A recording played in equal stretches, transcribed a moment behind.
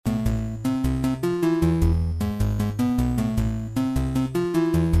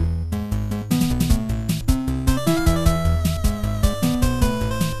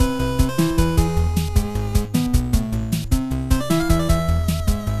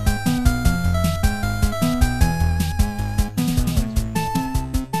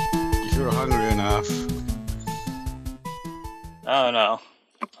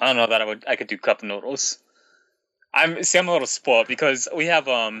I don't know that I could do cup noodles. I'm a little spoiled because we have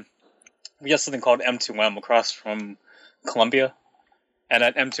something called M2M across from Columbia, and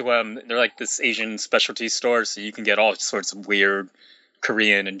at M2M they're like this Asian specialty store, so you can get all sorts of weird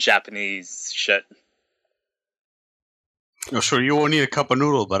Korean and Japanese shit. Oh, sure, you won't need a cup of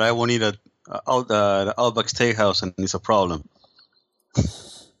noodle, but I won't need the Outback Steakhouse, and it's a problem.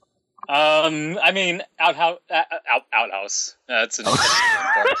 I mean, outhouse. That's an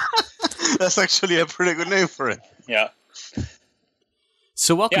That's actually a pretty good name for it. Yeah.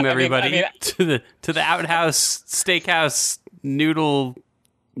 So welcome everybody to the Outhouse Steakhouse Noodle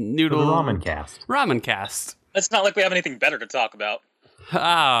the Ramen Cast. Ramen Cast. It's not like we have anything better to talk about.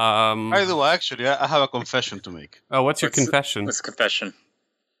 I do actually. I have a confession to make. Oh, what's your confession? What's confession?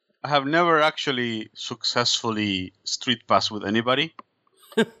 I have never actually successfully street passed with anybody.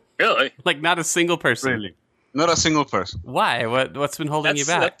 Really? Like not a single person? Really? Not a single person. Why? What's been holding you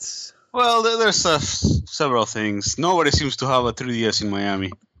back? Well, there's several things. Nobody seems to have a 3DS in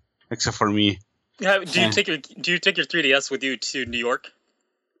Miami, except for me. Do you take your 3DS with you to New York?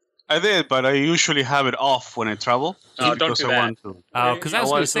 I did, but I usually have it off when I travel. Oh, don't do that. I want to. Oh, because I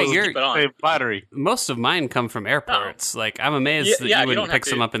was going to say, save battery. Most of mine come from airports. Like, I'm amazed that you wouldn't pick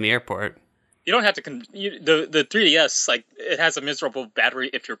some up in the airport. You don't have to. The 3DS, like, it has a miserable battery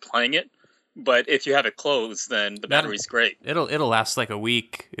if you're playing it, but if you have it closed, then the battery's great. It'll last like a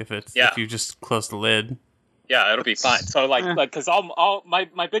week if you just close the lid. Yeah, it'll be fine. So because all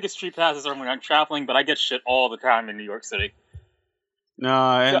my biggest street passes are when I'm traveling, but I get shit all the time in New York City.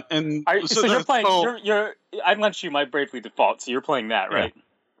 No, so you're playing. I lent you my Bravely Default, so you're playing that, right? Yeah,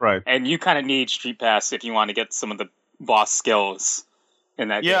 right. And you kind of need Street Pass if you want to get some of the boss skills in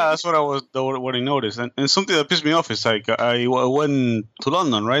that game. Yeah, that's what I noticed. And something that pissed me off is like I went to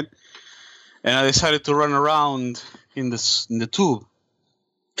London, right? And I decided to run around in the tube,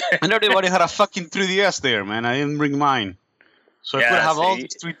 and everybody had a fucking 3DS there, man. I didn't bring mine, so I could have all the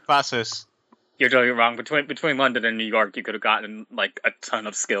street passes. You're doing it wrong. Between London and New York, you could have gotten like a ton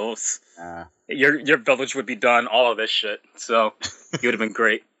of skills. Your village would be done. All of this shit. So you would have been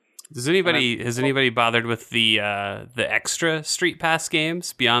great. Has anybody bothered with the extra Street Pass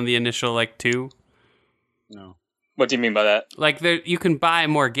games beyond the initial like 2? No. What do you mean by that? Like you can buy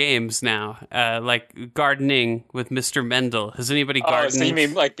more games now, like gardening with Mr. Mendel. Has anybody gardened? So you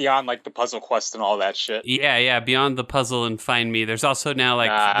mean like beyond like the Puzzle Quest and all that shit? Yeah, beyond the puzzle and Find Me. There's also now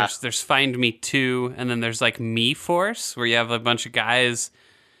like there's Find Me 2, and then there's like Me Force, where you have a bunch of guys.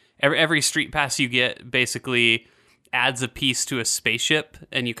 Every Street Pass you get basically adds a piece to a spaceship,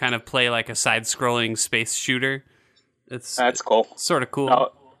 and you kind of play like a side-scrolling space shooter. That's cool. Sort of cool.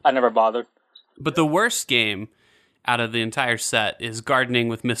 No, I never bothered. But the worst game out of the entire set is Gardening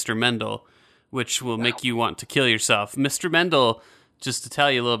with Mr. Mendel, which will make you want to kill yourself. Mr. Mendel, just to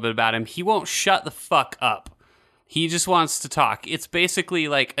tell you a little bit about him, he won't shut the fuck up. He just wants to talk. It's basically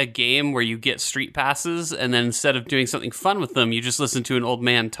like a game where you get street passes, and then instead of doing something fun with them, you just listen to an old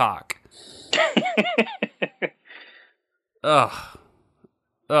man talk. Ugh.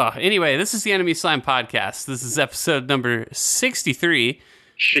 Anyway, this is the Enemy Slime Podcast. This is episode number 63.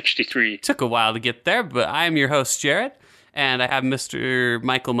 63. Took a while to get there, but I am your host, Jared, and I have Mr.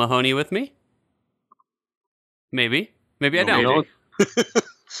 Michael Mahoney with me. Maybe I don't.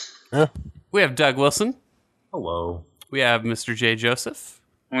 Yeah. We have Doug Wilson. Hello. We have Mr. J. Joseph.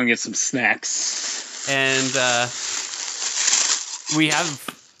 I want to get some snacks. And we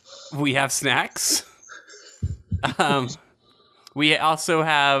have snacks. We also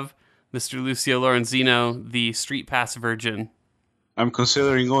have Mr. Lucio Lorenzino, the Street Pass virgin. I'm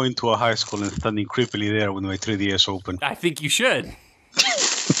considering going to a high school and standing creepily there with my 3DS open. I think you should.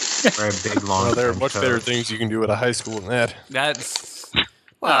 Very big, long. Well, there are much better things you can do at a high school than that. That's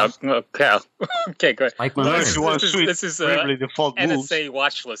okay, great. This is default NSA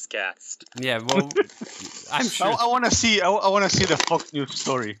watch list cast. Yeah, well, I'm sure. I want to see the Fox News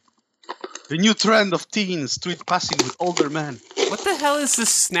story. The new trend of teens street passing with older men. What the hell is this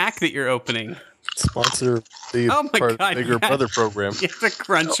snack that you're opening? Sponsor the part of the Bigger Brother program. You have to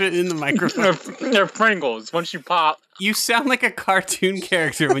crunch it in the microphone. They're Pringles. Once you pop, you sound like a cartoon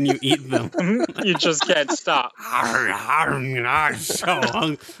character when you eat them. You just can't stop. I'm so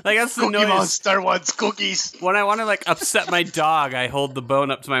hungry. Like that's the Cookie noise. Monster wants cookies. When I want to like upset my dog, I hold the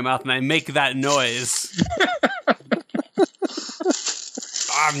bone up to my mouth and I make that noise.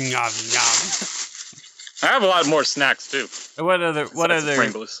 I have a lot more snacks too. What other?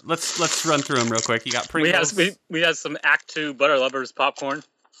 Pringles. Let's run through them real quick. You got Pringles. We have some Act 2 Butter Lovers popcorn.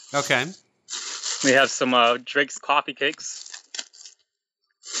 Okay. We have some Drake's coffee cakes.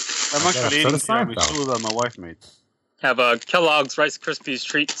 I'm actually eating two that my wife made. Have Kellogg's Rice Krispies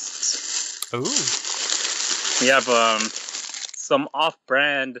treats. Ooh. We have some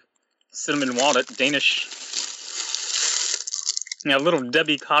off-brand cinnamon walnut Danish. Yeah, Little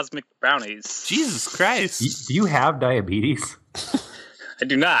Debbie Cosmic Brownies. Jesus Christ! Do you have diabetes? I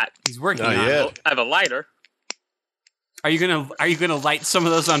do not. He's working Not on yet. it. I have a lighter. Are you gonna light some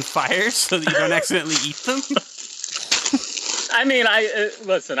of those on fire so that you don't accidentally eat them? I mean,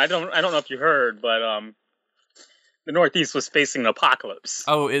 listen. I don't know if you heard, but the Northeast was facing an apocalypse.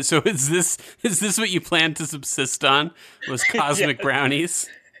 Oh, so is this what you plan to subsist on? Was cosmic Yeah. brownies?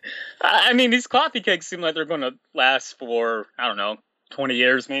 I mean, these coffee cakes seem like they're going to last for, I don't know, 20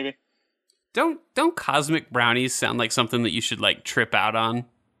 years maybe. Don't cosmic brownies sound like something that you should like trip out on?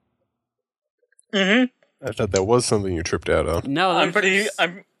 Mm-hmm. I thought that was something you tripped out on. No, I'm they're pretty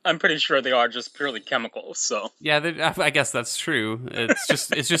pretty sure they are just purely chemicals. So yeah, I guess that's true.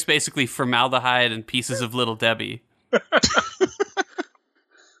 It's just basically formaldehyde and pieces of Little Debbie.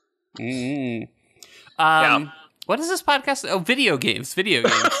 Mm. Yeah. What is this podcast? Oh, video games.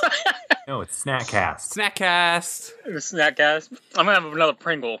 No, it's Snackcast. Snackcast. snack guys, I'm gonna have another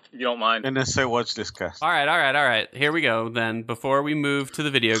Pringle if you don't mind. And then say, watch this cast. All right. Here we go. Then before we move to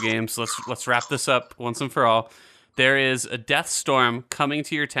the video games, let's wrap this up once and for all. There is a death storm coming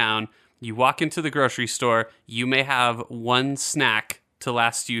to your town. You walk into the grocery store. You may have one snack to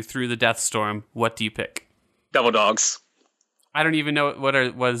last you through the death storm. What do you pick? Devil dogs. I don't even know what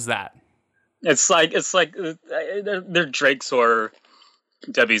is that. It's like they're Drakes or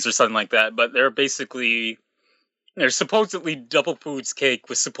Debbie's or something like that, but they're supposedly double foods cake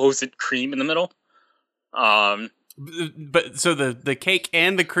with supposed cream in the middle. But so the cake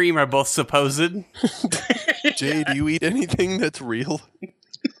and the cream are both supposed. Jay, do you eat anything that's real?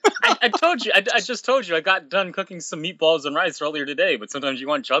 I told you. I just told you. I got done cooking some meatballs and rice earlier today, but sometimes you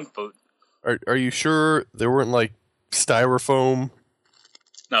want junk food. Are you sure there weren't like styrofoam?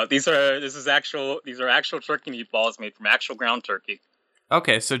 No, these are actual turkey meatballs made from actual ground turkey.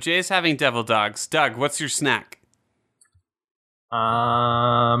 Okay, so Jay's having devil dogs. Doug, what's your snack?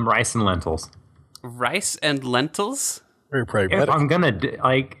 Rice and lentils. Rice and lentils? Very pragmatic. If I'm gonna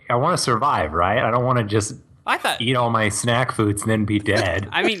I want to survive, right? I don't want to just I thought. eat all my snack foods and then be dead.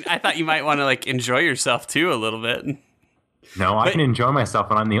 I mean, I thought you might want to like enjoy yourself too a little bit. No, I can enjoy myself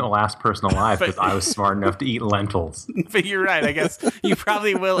when I'm the last person alive because I was smart enough to eat lentils. But you're right. I guess you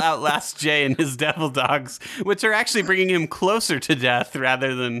probably will outlast Jay and his devil dogs, which are actually bringing him closer to death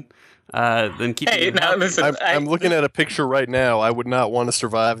rather than keeping Hey, him now healthy. listen. I'm looking at a picture right now. I would not want to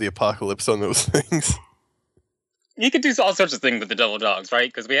survive the apocalypse on those things. You could do all sorts of things with the devil dogs, right?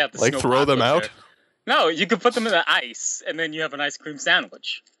 Because we have the Like snow throw them apocalypse out? here. No, you could put them in the ice, and then you have an ice cream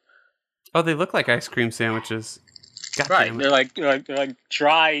sandwich. Oh, they look like ice cream sandwiches. God Right? damn They're it. like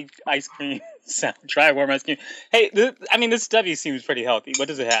dry ice cream, dry warm ice cream. Hey, this Debbie seems pretty healthy. What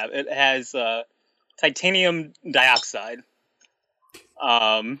does it have? It has titanium dioxide.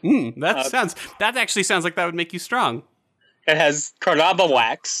 That actually sounds like that would make you strong. It has carnauba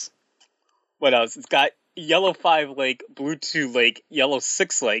wax. What else? It's got yellow 5 lake, blue 2 lake, yellow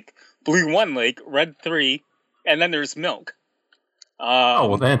 6 lake, blue 1 lake, red 3, and then there's milk. Oh,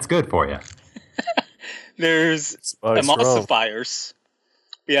 well, then it's good for you. There's Probably strong. emulsifiers.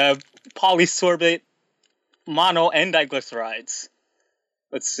 We have polysorbate, mono, and diglycerides.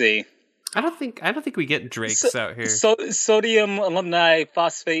 Let's see. I don't think we get Drakes out here. Sodium alumni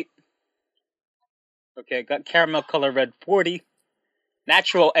phosphate. Okay, got caramel color red 40.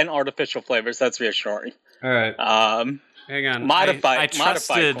 Natural and artificial flavors. That's reassuring. All right. Hang on. Modified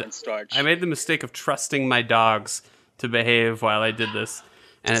trusted. cornstarch. I made the mistake of trusting my dogs to behave while I did this,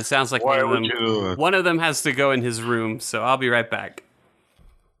 and it sounds like Why one would you do it? of them has to go in his room. So I'll be right back.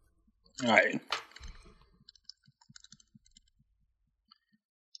 All right.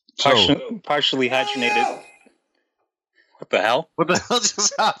 So, Partially hydrogenated. What the hell? what the hell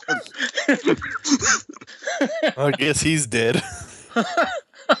just happened? I guess he's dead.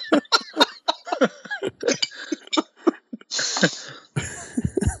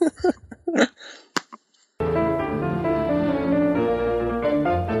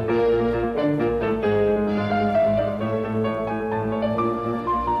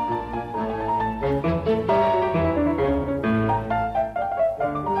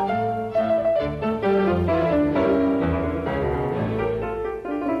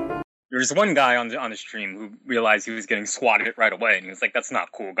 There's one guy on the stream who realized he was getting swatted right away, and he was like, "That's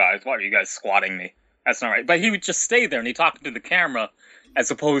not cool, guys. Why are you guys swatting me? That's not right." But he would just stay there and he talked to the camera,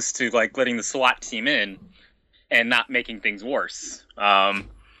 as opposed to like letting the SWAT team in and not making things worse. I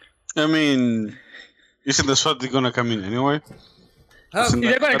mean, isn't the SWAT going to come in anyway? They're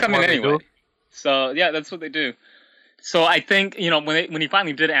going to come in what they anyway. do? So yeah, that's what they do. So I think, when he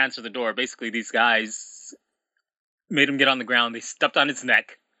finally did answer the door, basically these guys made him get on the ground. They stepped on his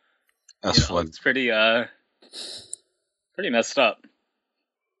neck. That's fun. It's pretty messed up.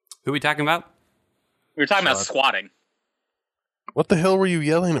 Who are we talking about? We were talking about squatting. What the hell were you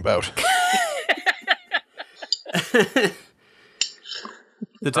yelling about?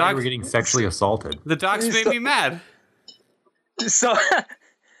 The dogs were getting sexually assaulted. The dogs made me mad. So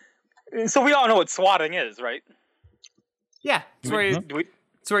we all know what swatting is, right? Yeah, it's where you Is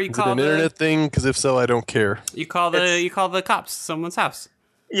it an internet thing? Because if so, I don't care. You call the cops to someone's house.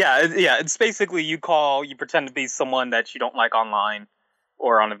 Yeah. It's basically you pretend to be someone that you don't like online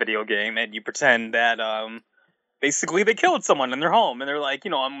or on a video game, and you pretend that basically they killed someone in their home, and they're like,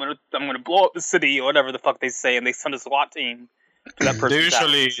 I'm gonna blow up the city or whatever the fuck they say, and they send a SWAT team to that person's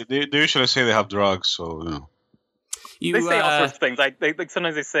house. They usually say they have drugs, so they say all sorts of things. Like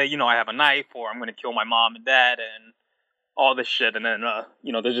sometimes they say, I have a knife, or I'm gonna kill my mom and dad, and all this shit, and then the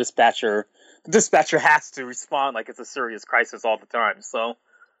dispatcher has to respond like it's a serious crisis all the time. So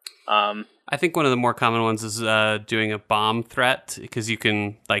I think one of the more common ones is doing a bomb threat, because you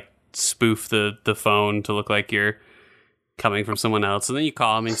can like spoof the phone to look like you're coming from someone else, and then you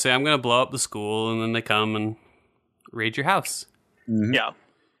call them and you say, I'm going to blow up the school, and then they come and raid your house. Mm-hmm. Yeah,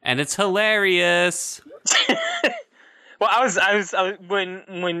 and it's hilarious. Well, I was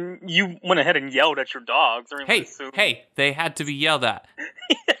when you went ahead and yelled at your dogs. Hey, they had to be yelled at.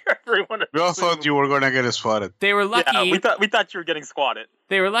 We all thought you were going to get swatted. They were lucky. Yeah, we thought you were getting squatted.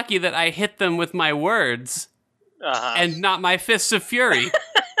 They were lucky that I hit them with my words and not my fists of fury.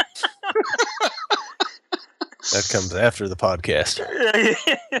 That comes after the podcast.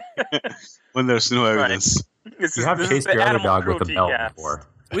 When there's no evidence. Right. You have chased your other dog with a belt before.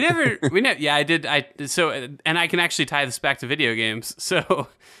 We never, yeah, I did. And I can actually tie this back to video games. So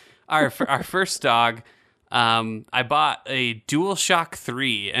our first dog, I bought a DualShock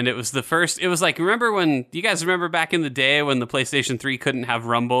 3, and it was the first, it was like, do you guys remember back in the day when the PlayStation 3 couldn't have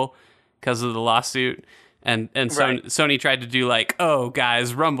Rumble because of the lawsuit? And right. Sony tried to do like, oh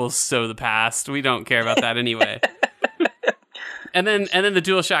guys, Rumble's so the past. We don't care about that anyway. And then the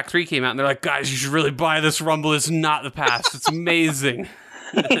DualShock 3 came out, and they're like, guys, you should really buy this. Rumble is not the past. It's amazing.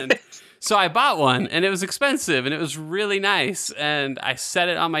 So I bought one, and it was expensive, and it was really nice. And I set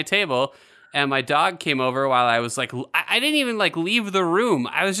it on my table, and my dog came over while I was like, I didn't even like leave the room.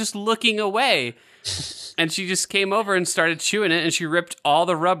 I was just looking away. And she just came over and started chewing it, and she ripped all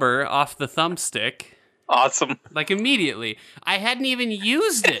the rubber off the thumbstick. Awesome. Like immediately. I hadn't even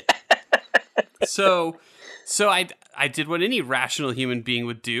used it. So I did what any rational human being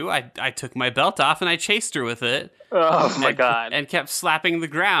would do. I took my belt off and I chased her with it. Oh my God. And kept slapping the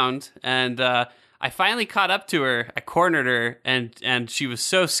ground. And I finally caught up to her. I cornered her, and she was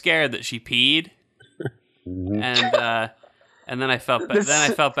so scared that she peed. And then I felt bad.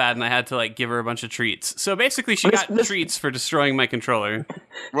 Then I felt bad, and I had to like give her a bunch of treats. So basically, she got treats for destroying my controller.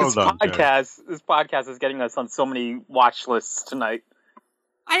 This podcast is getting us on so many watch lists tonight.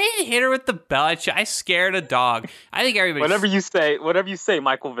 I didn't hit her with the belt. I scared a dog. I think everybody. Whatever you say,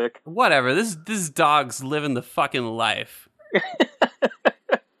 Michael Vick. Whatever. This dog's living the fucking life.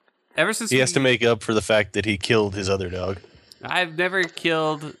 Ever since he has to make up for the fact that he killed his other dog. I've never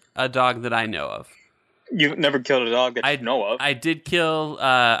killed a dog that I know of. You've never killed a dog that you know of? I did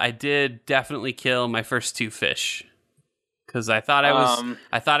definitely kill my first two fish. Because I thought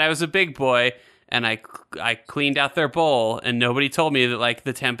I was a big boy, and I cleaned out their bowl, and nobody told me that like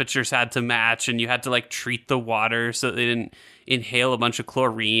the temperatures had to match, and you had to like treat the water so that they didn't inhale a bunch of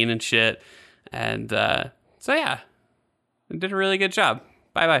chlorine and shit. And so yeah, I did a really good job.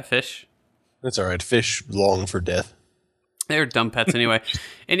 Bye fish. That's all right. Fish long for death. They're dumb pets anyway.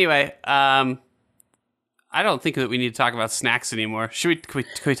 Anyway, I don't think that we need to talk about snacks anymore. Can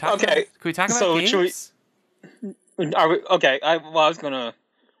we talk? Okay. Can we talk about games? Are we okay? I was gonna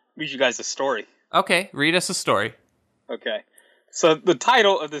read you guys a story. Okay, read us a story. Okay, so the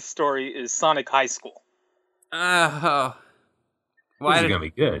title of this story is Sonic High School. Oh, this is gonna be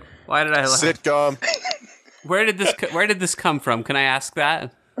good. Why did I laugh? Sitcom? Where did this come from? Can I ask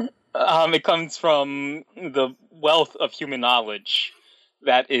that? It comes from the wealth of human knowledge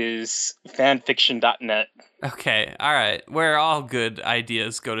that is fanfiction.net. Okay, all right. Where all good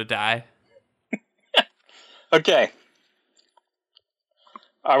ideas go to die. Okay.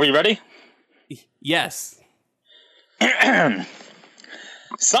 Are we ready? Yes.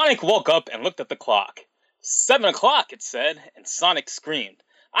 Sonic woke up and looked at the clock. 7 o'clock, it said, and Sonic screamed,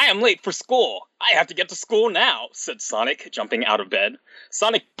 I am late for school. I have to get to school now, said Sonic, jumping out of bed.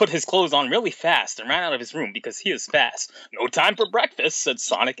 Sonic put his clothes on really fast and ran out of his room because he is fast. No time for breakfast, said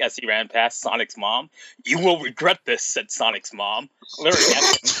Sonic as he ran past Sonic's mom. You will regret this, said Sonic's mom, glaring at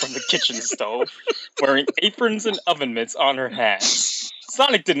him from the kitchen stove, wearing aprons and oven mitts on her hands.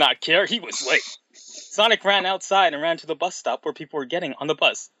 Sonic did not care. He was late. Sonic ran outside and ran to the bus stop where people were getting on the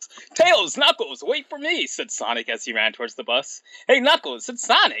bus. Tails, Knuckles, wait for me, said Sonic as he ran towards the bus. Hey, Knuckles, it's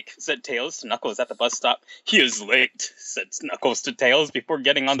Sonic, said Tails to Knuckles at the bus stop. He is late, said Knuckles to Tails before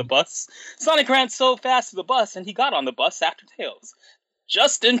getting on the bus. Sonic ran so fast to the bus, and he got on the bus after Tails.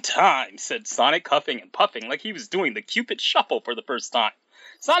 Just in time, said Sonic, huffing and puffing like he was doing the Cupid Shuffle for the first time.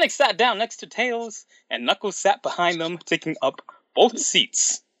 Sonic sat down next to Tails, and Knuckles sat behind them, taking up both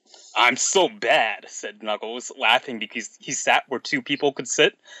seats. I'm so bad, said Knuckles, laughing because he sat where two people could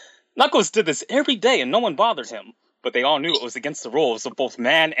sit. Knuckles did this every day and no one bothered him, but they all knew it was against the rules of both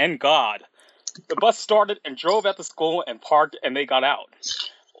man and God. The bus started and drove at the school and parked and they got out.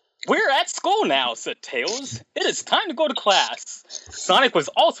 We're at school now, said Tails. It is time to go to class. Sonic was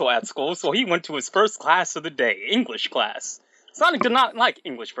also at school, so he went to his first class of the day, English class. Sonic did not like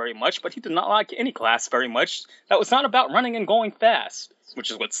English very much, but he did not like any class very much that was not about running and going fast,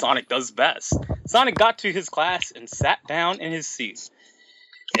 which is what Sonic does best. Sonic got to his class and sat down in his seat.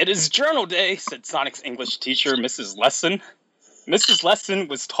 It is journal day, said Sonic's English teacher, Mrs. Lesson. Mrs. Lesson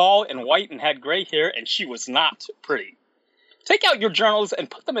was tall and white and had gray hair, and she was not pretty. Take out your journals and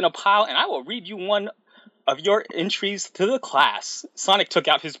put them in a pile, and I will read you one of your entries to the class. Sonic took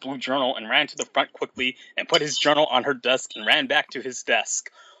out his blue journal and ran to the front quickly and put his journal on her desk and ran back to his desk,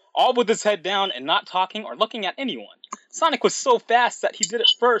 all with his head down and not talking or looking at anyone. Sonic was so fast that he did it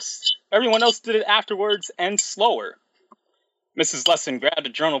first. Everyone else did it afterwards and slower. Mrs. Lesson grabbed a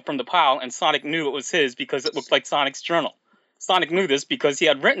journal from the pile, and Sonic knew it was his because it looked like Sonic's journal. Sonic knew this because he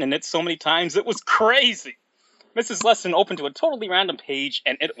had written in it so many times it was crazy. Mrs. Lesson opened to a totally random page,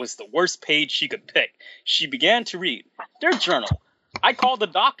 and it was the worst page she could pick. She began to read, Dear Journal, I called the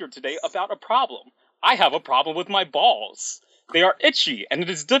doctor today about a problem. I have a problem with my balls. They are itchy, and it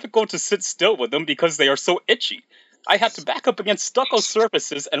is difficult to sit still with them because they are so itchy. I had to back up against stucco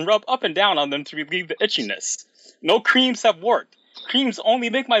surfaces and rub up and down on them to relieve the itchiness. No creams have worked. Creams only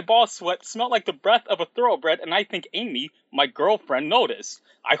make my balls sweat, smell like the breath of a thoroughbred, and I think Amy, my girlfriend, noticed.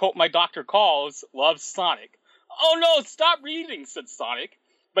 I hope my doctor calls. Love, Sonic. Oh no, stop reading, said Sonic.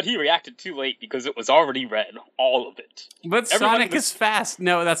 But he reacted too late because it was already read, all of it. But Sonic is fast.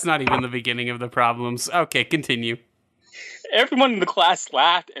 No, that's not even the beginning of the problems. Okay, continue. Everyone in the class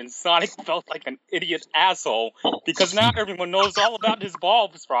laughed, and Sonic felt like an idiot asshole because now everyone knows all about his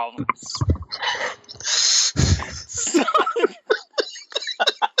balls problems. Sonic...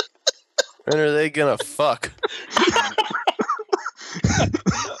 When are they gonna fuck?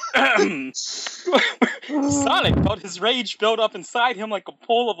 Sonic felt his rage build up inside him like a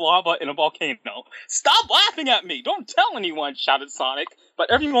pool of lava in a volcano. Stop laughing at me! Don't tell anyone! Shouted Sonic. But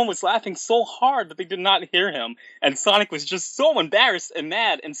everyone was laughing so hard that they did not hear him, and Sonic was just so embarrassed and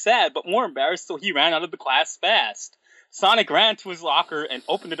mad and sad, but more embarrassed, so he ran out of the class fast. Sonic ran to his locker and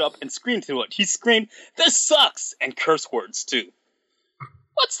opened it up and screamed to it. He screamed, "This sucks!" and curse words too.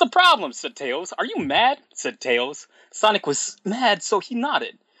 What's the problem? Said Tails. Are you mad? Said Tails. Sonic was mad, so he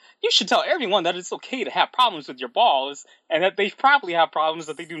nodded. You should tell everyone that it's okay to have problems with your balls, and that they probably have problems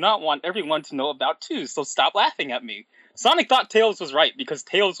that they do not want everyone to know about too, so stop laughing at me. Sonic thought Tails was right, because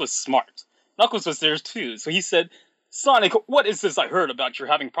Tails was smart. Knuckles was there too, so he said, Sonic, what is this I heard about you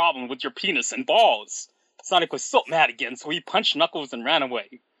having problems with your penis and balls? Sonic was so mad again, so he punched Knuckles and ran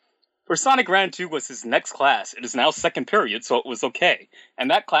away. Where Sonic ran to was his next class. It is now second period, so it was okay. And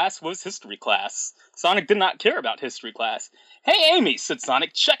that class was history class. Sonic did not care about history class. Hey, Amy, said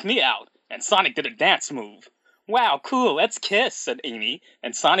Sonic, check me out. And Sonic did a dance move. Wow, cool, let's kiss, said Amy.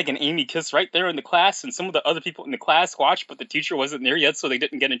 And Sonic and Amy kissed right there in the class, and some of the other people in the class watched, but the teacher wasn't there yet, so they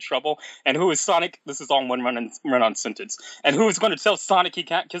didn't get in trouble. And who is Sonic? This is all one run-on sentence. And who is going to tell Sonic he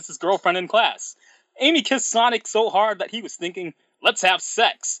can't kiss his girlfriend in class? Amy kissed Sonic so hard that he was thinking, let's have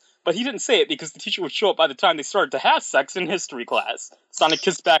sex. But he didn't say it because the teacher would show up by the time they started to have sex in history class. Sonic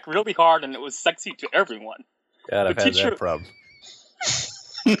kissed back really hard, and it was sexy to everyone. God, I've had that problem.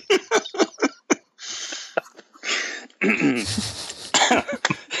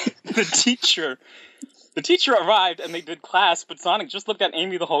 The teacher arrived, and they did class, but Sonic just looked at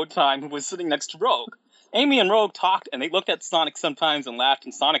Amy the whole time, who was sitting next to Rogue. Amy and Rogue talked, and they looked at Sonic sometimes and laughed,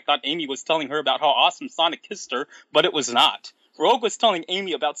 and Sonic thought Amy was telling her about how awesome Sonic kissed her, but it was not. Rogue was telling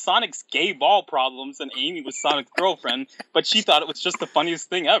Amy about Sonic's gay ball problems, and Amy was Sonic's girlfriend, but she thought it was just the funniest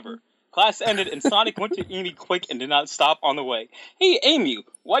thing ever. Class ended, and Sonic went to Amy quick and did not stop on the way. Hey, Amy,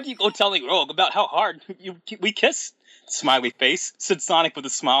 why do you go telling Rogue about how hard we kissed? Smiley face, said Sonic with a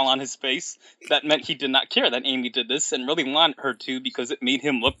smile on his face. That meant he did not care that Amy did this and really wanted her to because it made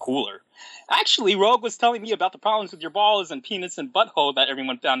him look cooler. Actually, Rogue was telling me about the problems with your balls and penis and butthole that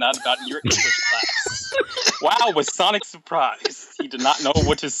everyone found out about in your English class. Wow, was Sonic surprised. He did not know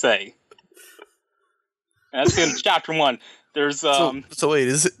what to say. And that's the end of chapter 1. There's So wait,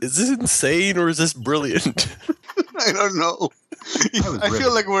 is this insane or is this brilliant? I don't know. I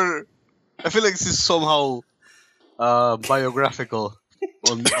feel like this is somehow biographical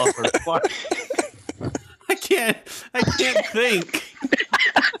on the author's part. I can't think.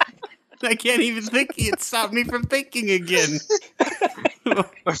 I can't even think. It stopped me from thinking again. But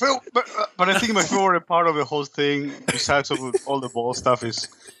I think my favorite part of the whole thing, besides all the ball stuff, is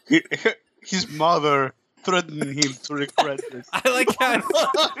his mother threatening him to regret this. I like how.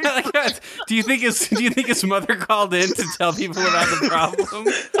 Do you think his mother called in to tell people about the problem?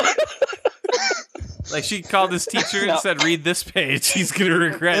 Like she called his teacher and said, "Read this page. He's gonna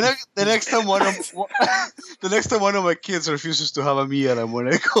regret." The next time one of my kids refuses to have a meal, I'm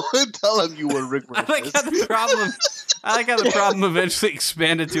gonna go and tell him you will regret. I like how the problem eventually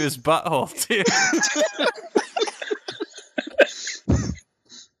expanded to his butthole too.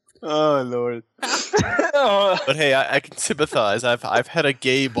 Oh Lord! But hey, I can sympathize. I've had a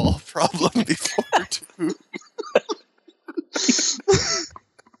gay ball problem before too.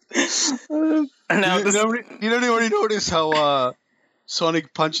 Now, Did anybody notice how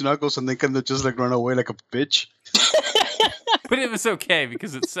Sonic punched Knuckles and they kind of just like run away like a bitch? But it was okay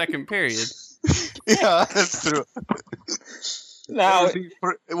because it's second period. Yeah, that's true. now,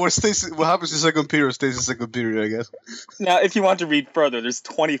 What happens in second period stays in second period, I guess. now, if you want to read further, there's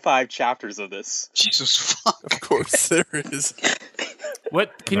 25 chapters of this. Jesus fuck. Of course there is.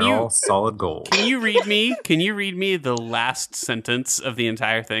 What can They're you all solid gold. Can you read me the last sentence of the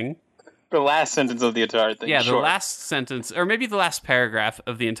entire thing? The last sentence of the entire thing. Yeah, sure. the last sentence, or maybe the last paragraph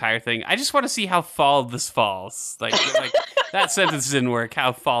of the entire thing. I just want to see how fall this falls. Like that sentence didn't work.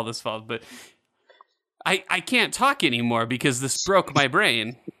 How fall this falls, but I can't talk anymore because this broke my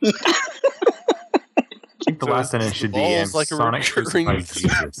brain. I think the last sentence should be balls like a Sonic recurring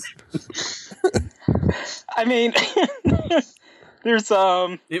crucified Jesus. I mean, there's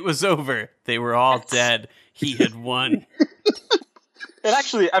It was over. They were all dead. He had won. It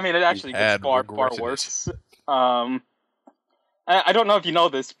actually gets far worse. I don't know if you know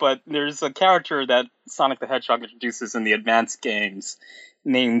this, but there's a character that Sonic the Hedgehog introduces in the advanced games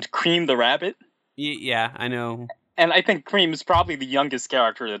named Cream the Rabbit. Yeah, I know. And I think Cream is probably the youngest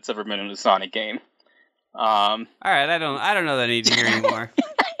character that's ever been in a Sonic game. All right, I don't know that I need to hear anymore.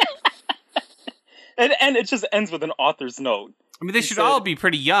 And it just ends with an author's note. I mean, they should all be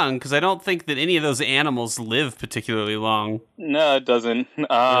pretty young because I don't think that any of those animals live particularly long. No, it doesn't.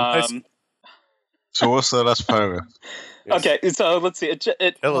 So what's the last paragraph? Okay, so let's see.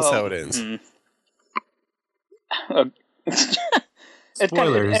 Tell us how it ends.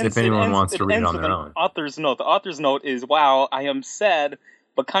 Spoilers if anyone wants to read it on their own. Author's note. The author's note is, wow, I am sad,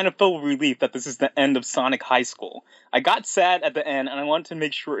 but kind of filled with relief that this is the end of Sonic High School. I got sad at the end, and I wanted to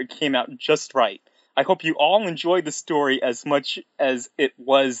make sure it came out just right. I hope you all enjoyed the story as much as it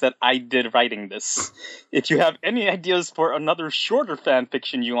was that I did writing this. If you have any ideas for another shorter fan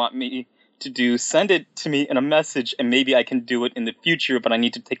fiction you want me to do, send it to me in a message, and maybe I can do it in the future, but I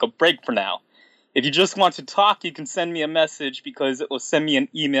need to take a break for now. If you just want to talk, you can send me a message because it will send me an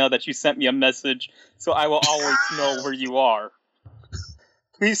email that you sent me a message, so I will always know where you are.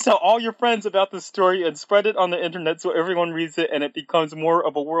 Please tell all your friends about this story and spread it on the internet so everyone reads it and it becomes more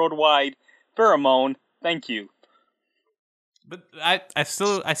of a worldwide pheromone. Thank you. But I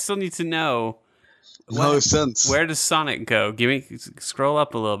still need to know. No sense. Where does Sonic go? Scroll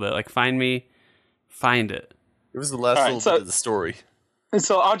up a little bit. Like find it. It was the last little bit of the story.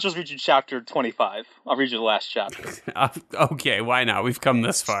 So I'll just read you chapter 25. I'll read you the last chapter. Okay, why not? We've come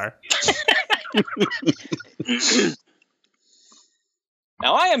this far.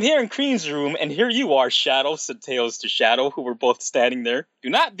 Now I am here in Cream's room, and here you are, Shadow, said Tails to Shadow, who were both standing there. Do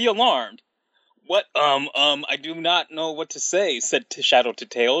not be alarmed. What, I do not know what to say, said Shadow to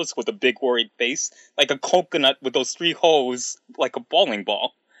Tails, with a big worried face, like a coconut with those 3 holes, like a bowling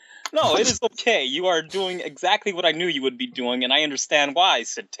ball. No, it is okay. You are doing exactly what I knew you would be doing, and I understand why,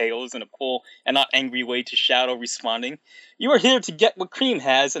 said Tails in a cool and not angry way to Shadow, responding. You are here to get what Cream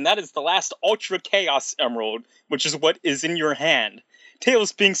has, and that is the last Ultra Chaos Emerald, which is what is in your hand.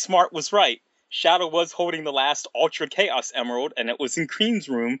 Tails, being smart, was right. Shadow was holding the last Ultra Chaos Emerald, and it was in Cream's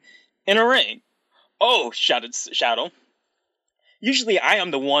room in a ring. Oh, shouted Shadow. Usually I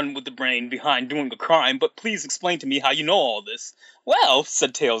am the one with the brain behind doing the crime, but please explain to me how you know all this. Well,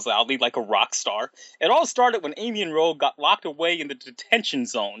 said Tails loudly, like a rock star, it all started when Amy and Rogue got locked away in the detention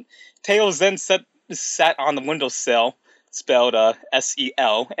zone. Tails then sat on the windowsill, spelled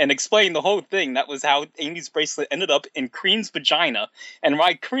S-E-L, and explained the whole thing. That was how Amy's bracelet ended up in Cream's vagina, and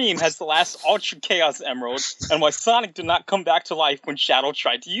why Cream has the last Ultra Chaos Emerald, and why Sonic did not come back to life when Shadow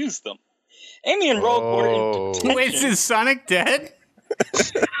tried to use them. Amy and Rogue were in detention. Wait, is Sonic dead?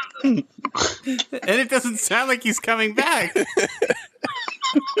 And it doesn't sound like he's coming back.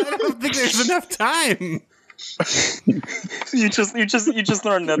 I don't think there's enough time. You just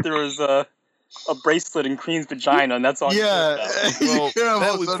learned that there was a bracelet in Cream's vagina, and that's all. Well, Yeah,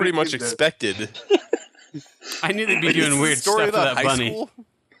 that was pretty much expected. I knew they'd be doing weird Story stuff to about that high bunny. school?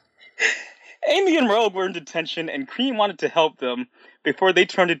 Amy and Rogue were in detention, and Cream wanted to help them before they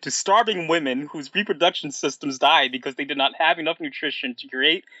turned into starving women whose reproduction systems died because they did not have enough nutrition to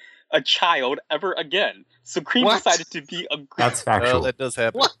create a child ever again. So Cream decided to be a That's Well, factual. that does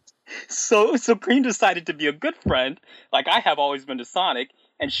happen. So Cream decided to be a good friend, like I have always been to Sonic,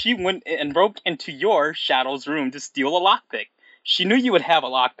 and she went and broke into your Shadow's room to steal a lockpick. She knew you would have a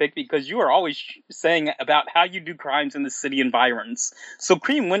lockpick because you are always saying about how you do crimes in the city environs. So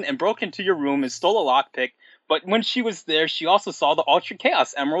Cream went and broke into your room and stole a lockpick, but when she was there, she also saw the Ultra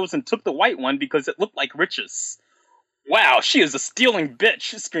Chaos Emeralds and took the white one because it looked like riches. Wow, she is a stealing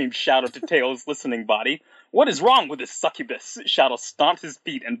bitch, screamed Shadow to Tails' listening body. What is wrong with this succubus? Shadow stomped his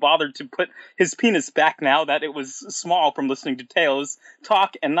feet and bothered to put his penis back now that it was small from listening to Tails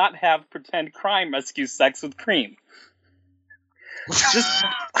talk and not have pretend crime rescue sex with Cream. Just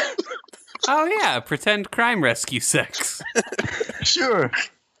Oh yeah, pretend crime rescue sex. Sure.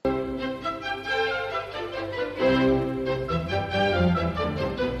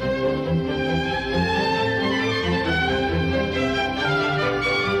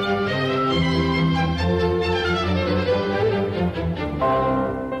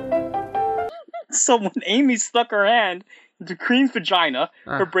 so when Amy stuck her hand into Cream's vagina,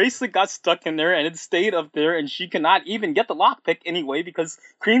 her bracelet got stuck in there and it stayed up there, and she could not even get the lockpick anyway because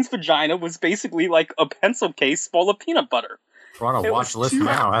Cream's vagina was basically like a pencil case full of peanut butter. We're on a It watch was list too-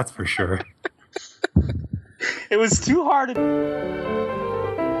 now, that's for sure. It was too hard to...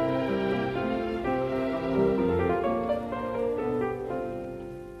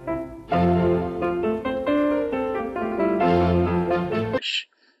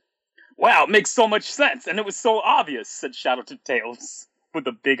 Wow, it makes so much sense, and it was so obvious, said Shadow to Tails, with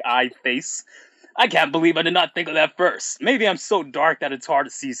a big-eyed face. I can't believe I did not think of that first. Maybe I'm so dark that it's hard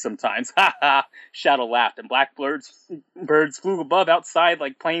to see sometimes. Ha ha! Shadow laughed, and black birds flew above outside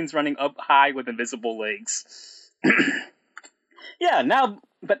like planes running up high with invisible legs.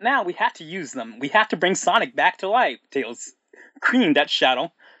 But now we have to use them. We have to bring Sonic back to life, Tails creamed at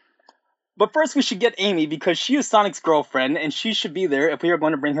Shadow. But first we should get Amy, because she is Sonic's girlfriend, and she should be there if we are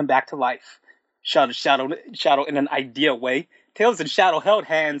going to bring him back to life. Shouted Shadow in an idea way. Tails and Shadow held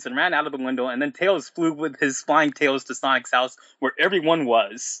hands and ran out of the window, and then Tails flew with his flying tails to Sonic's house, where everyone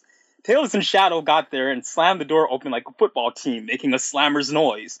was. Tails and Shadow got there and slammed the door open like a football team, making a slammer's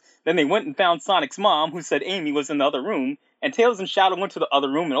noise. Then they went and found Sonic's mom, who said Amy was in the other room, and Tails and Shadow went to the other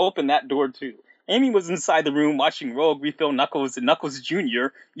room and opened that door too. Amy was inside the room watching Rogue refill Knuckles and Knuckles Jr.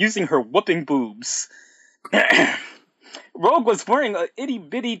 using her whooping boobs. Rogue was wearing a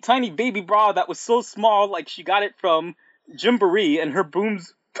itty-bitty tiny baby bra that was so small like she got it from Gymboree, and her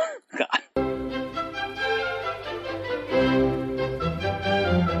booms... God.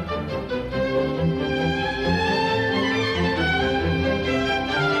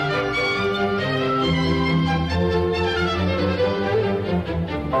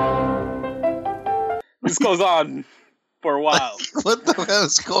 This goes on for a while. What the hell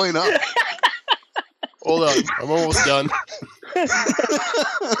is going on? Hold on, I'm almost done.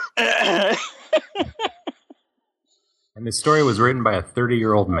 And the story was written by a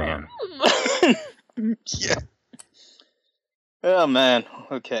 30-year-old man. Yeah. Oh, man.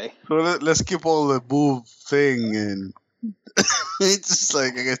 Okay. So let's skip all the boob thing and it's just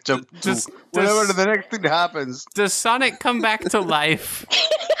like I get jumped. Just- Whenever just- the next thing happens. Does Sonic come back to life?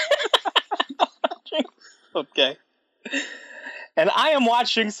 Okay. And I am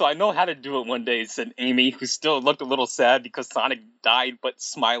watching, so I know how to do it one day, said Amy, who still looked a little sad because Sonic died, but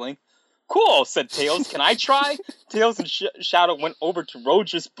smiling. Cool, said Tails. Can I try? Tails and Shadow went over to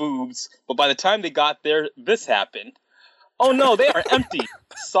Roger's boobs, but by the time they got there, this happened. Oh no, they are empty.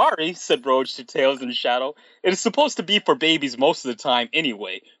 Sorry, said Roge to Tails and Shadow. It is supposed to be for babies most of the time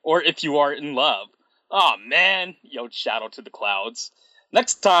anyway, or if you are in love. Aw, man, yelled Shadow to the clouds.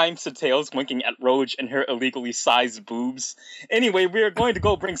 Next time, said Tails, winking at Roge and her illegally sized boobs. Anyway, we are going to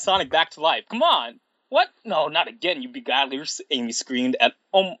go bring Sonic back to life. Come on! What? No, not again, you beguilers, Amy screamed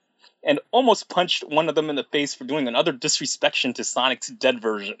and almost punched one of them in the face for doing another disrespect to Sonic's dead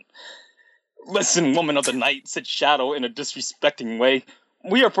version. Listen, woman of the night, said Shadow in a disrespecting way.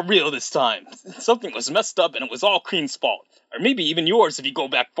 We are for real this time. Something was messed up and it was all Cream's fault. Or maybe even yours if you go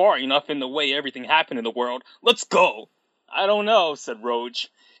back far enough in the way everything happened in the world. Let's go! I don't know, said Roge.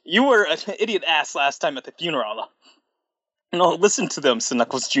 You were an idiot ass last time at the funeral. No, listen to them, said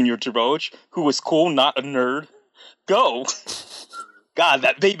Knuckles Jr. to Roge, who was cool, not a nerd. Go! God,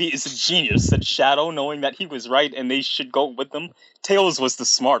 that baby is a genius, said Shadow, knowing that he was right and they should go with them. Tails was the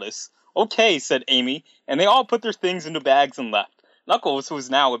smartest. Okay, said Amy, and they all put their things into bags and left. Knuckles, who was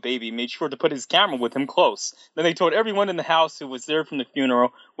now a baby, made sure to put his camera with him close. Then they told everyone in the house who was there from the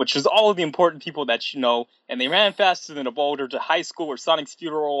funeral, which was all of the important people that you know, and they ran faster than a boulder to high school where Sonic's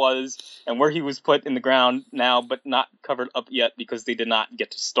funeral was, and where he was put in the ground now, but not covered up yet because they did not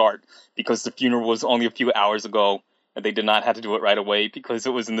get to start, because the funeral was only a few hours ago, and they did not have to do it right away because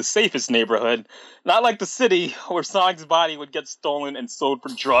it was in the safest neighborhood, not like the city where Sonic's body would get stolen and sold for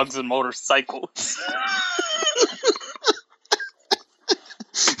drugs and motorcycles.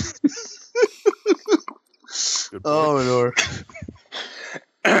 Oh, my Lord.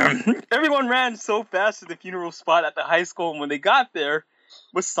 Everyone ran so fast to the funeral spot at the high school, and when they got there,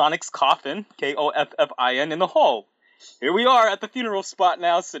 was Sonic's coffin, Koffin, in the hole. Here we are at the funeral spot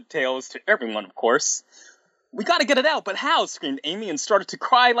now, said Tails, to everyone, of course. We gotta get it out, but how? Screamed Amy and started to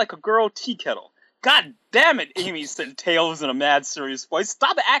cry like a girl tea kettle. God damn it, Amy, said Tails in a mad, serious voice.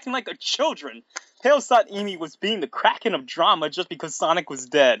 Stop acting like a children. Tails thought Amy was being the Kraken of drama just because Sonic was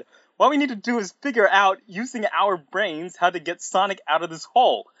dead. What we need to do is figure out, using our brains, how to get Sonic out of this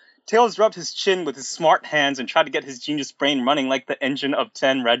hole. Tails rubbed his chin with his smart hands and tried to get his genius brain running like the engine of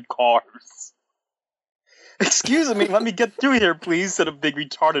 10 red cars. Excuse me, let me get through here, please, said a big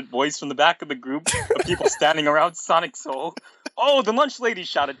retarded voice from the back of the group of people standing around Sonic's hole. Oh, the lunch lady,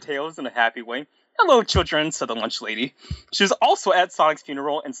 shouted Tails in a happy way. Hello, children, said the lunch lady. She was also at Sonic's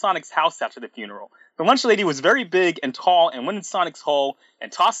funeral and Sonic's house after the funeral. The lunch lady was very big and tall and went in Sonic's hole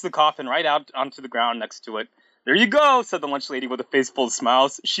and tossed the coffin right out onto the ground next to it. There you go, said the lunch lady with a face full of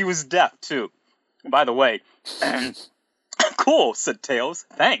smiles. She was deaf, too. By the way, cool, said Tails.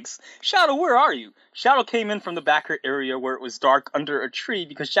 Thanks. Shadow, where are you? Shadow came in from the backer area where it was dark under a tree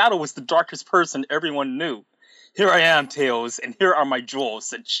because Shadow was the darkest person everyone knew. Here I am, Tails, and here are my jewels,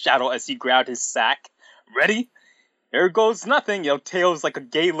 said Shadow as he grabbed his sack. Ready? Here goes nothing, yelled Tails like a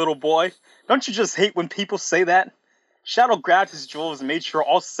gay little boy. Don't you just hate when people say that? Shadow grabbed his jewels and made sure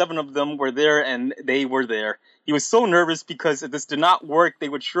all 7 of them were there, and they were there. He was so nervous because if this did not work, they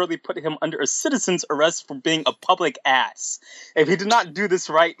would surely put him under a citizen's arrest for being a public ass. If he did not do this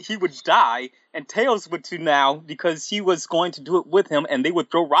right, he would die, and Tails would too now because he was going to do it with him, and they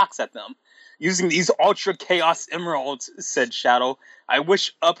would throw rocks at them. Using these Ultra Chaos Emeralds, said Shadow, I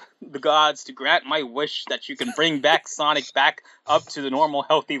wish up the gods to grant my wish that you can bring back Sonic back up to the normal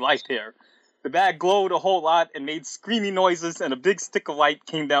healthy life here. The bag glowed a whole lot and made screaming noises, and a big stick of light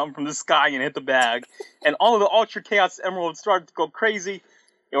came down from the sky and hit the bag. And all of the Ultra Chaos Emeralds started to go crazy.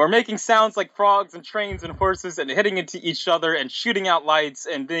 They were making sounds like frogs and trains and horses and hitting into each other and shooting out lights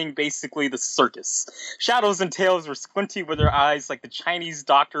and being basically the circus. Shadows and Tails were squinty with their eyes like the Chinese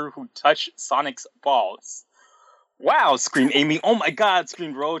doctor who touched Sonic's balls. Wow, screamed Amy. Oh my god,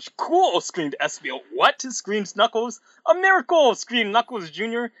 screamed Roach. Cool, screamed Espio. What? Screamed Knuckles. A miracle, screamed Knuckles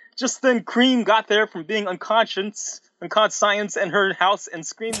Jr. Just then Cream got there from being unconscious in her house and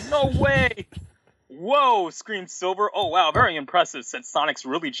screamed, no way! Whoa, screamed Silver. Oh wow, very impressive, said Sonic's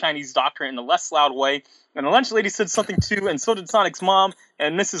really Chinese doctor in a less loud way. And the lunch lady said something too, and so did Sonic's mom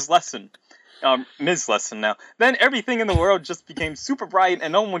and Ms. Lesson now. Then everything in the world just became super bright,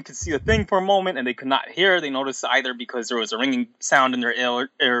 and no one could see a thing for a moment, and they could not hear. They noticed either because there was a ringing sound in their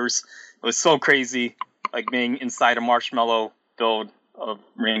ears. It was so crazy, like being inside a marshmallow filled of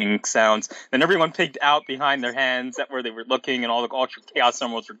ringing sounds. Then everyone peeked out behind their hands at where they were looking, and all the Ultra Chaos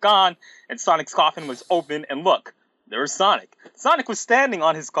Emeralds were gone, and Sonic's coffin was open, and look, there was Sonic. Sonic was standing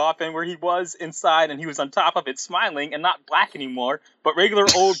on his coffin where he was inside, and he was on top of it smiling, and not black anymore, but regular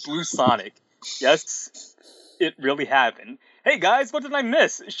old blue Sonic. Yes, it really happened. Hey guys, what did I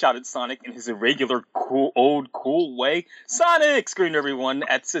miss? Shouted Sonic in his irregular, cool way. Sonic! Screamed everyone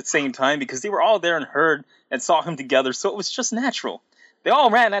at the same time because they were all there and heard and saw him together, so it was just natural. They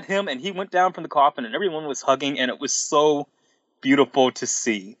all ran at him, and he went down from the coffin, and everyone was hugging, and it was so beautiful to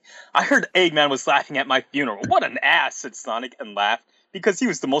see. I heard Eggman was laughing at my funeral. What an ass, said Sonic, and laughed, because he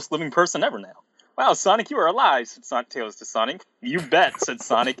was the most living person ever now. Wow, Sonic, you are alive, said Tails to Sonic. You bet, said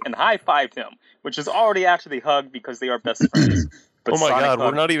Sonic, and high-fived him, which is already after they hug because they are best friends. But Oh my Sonic god, we're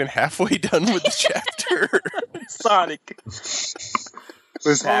hugged not even halfway done with the chapter. Sonic.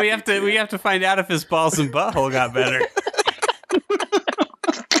 Was Well, happy. we have to find out if his balls and butthole got better.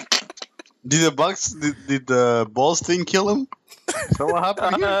 Did the balls thing kill him? Is that what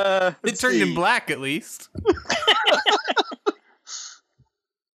happened here? It turned him black, at least.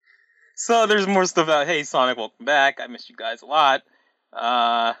 So there's more stuff about, hey, Sonic, welcome back. I miss you guys a lot.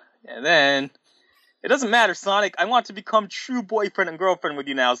 And then, it doesn't matter, Sonic. I want to become true boyfriend and girlfriend with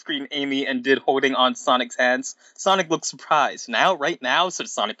you now, screamed Amy and did, holding on Sonic's hands. Sonic looked surprised. Now? Right now? Said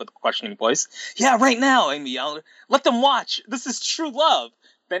Sonic with a questioning voice. Yeah, right now, Amy yelled. Let them watch. This is true love.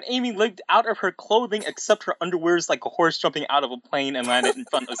 Then Amy lived out of her clothing except her underwears like a horse jumping out of a plane and landed in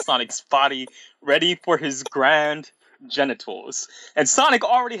front of Sonic's body, ready for his grand genitals. And Sonic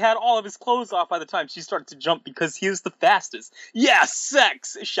already had all of his clothes off by the time she started to jump because he was the fastest. Yeah,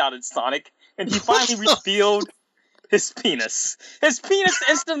 sex! Shouted Sonic. And he finally revealed his penis. His penis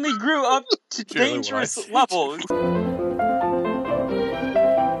instantly grew up to dangerous levels.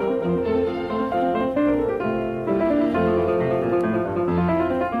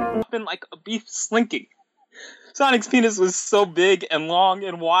 Like a beef slinky. Sonic's penis was so big and long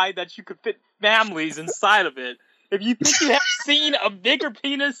and wide that you could fit families inside of it. If you think you have seen a bigger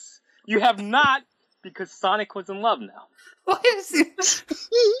penis, you have not, because Sonic was in love now. Why is he?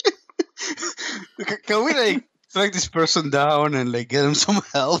 Can we like track this person down and like get him some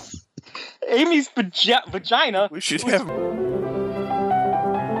help? Amy's vagina. We should have.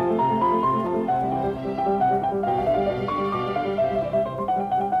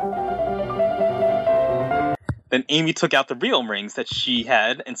 Then Amy took out the real rings that she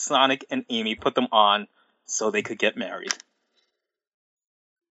had, and Sonic and Amy put them on so they could get married.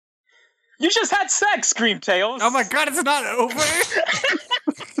 You just had sex, screamed Tails. Oh my god, it's not over!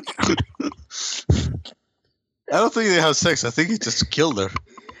 I don't think they have sex. I think he just killed her.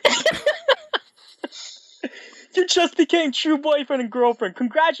 You just became true boyfriend and girlfriend.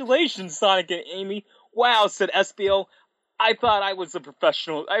 Congratulations, Sonic and Amy. Wow, said SBO. I thought I was a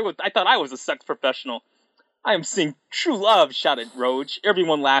professional. I thought I was a sex professional. I am seeing true love, shouted Roach.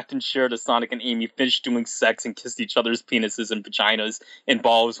 Everyone laughed and cheered as Sonic and Amy finished doing sex and kissed each other's penises and vaginas and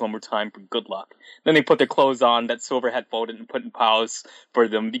balls one more time for good luck. Then they put their clothes on that Silver had folded and put in piles for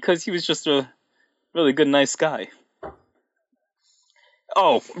them because he was just a really good, nice guy.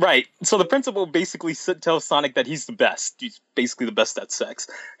 Oh, right. So the principal basically tells Sonic that he's the best. He's basically the best at sex.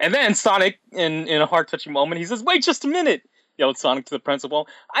 And then Sonic, in a heart-touching moment, he says, "Wait just a minute," yelled Sonic to the principal.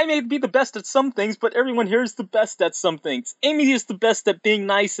 "I may be the best at some things, but everyone here is the best at some things. Amy is the best at being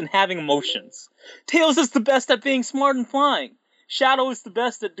nice and having emotions. Tails is the best at being smart and flying. Shadow is the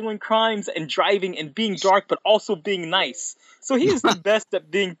best at doing crimes and driving and being dark, but also being nice. So he is the best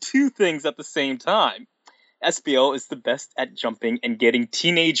at being two things at the same time. SBO is the best at jumping and getting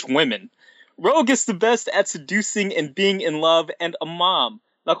teenage women. Rogue is the best at seducing and being in love and a mom.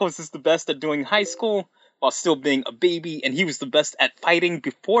 Knuckles is the best at doing high school while still being a baby, and he was the best at fighting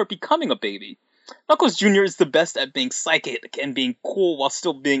before becoming a baby. Knuckles Jr. is the best at being psychic and being cool while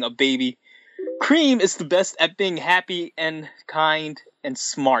still being a baby. Cream is the best at being happy and kind and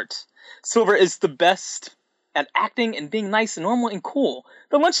smart. Silver is the best at acting and being nice and normal and cool.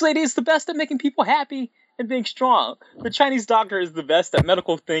 The lunch lady is the best at making people happy and being strong. The Chinese doctor is the best at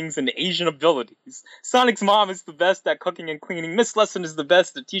medical things and Asian abilities. Sonic's mom is the best at cooking and cleaning. Miss Lesson is the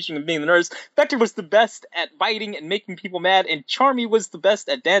best at teaching and being the nurse. Vector was the best at biting and making people mad. And Charmy was the best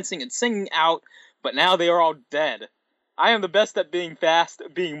at dancing and singing out. But now they are all dead. I am the best at being fast,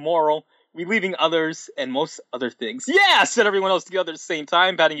 being moral, relieving others, and most other things. Yeah, said everyone else together at the same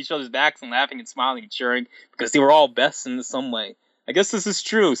time, patting each other's backs and laughing and smiling and cheering, because they were all best in some way. I guess this is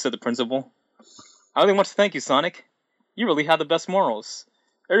true, said the principal. I really want to thank you, Sonic. You really have the best morals.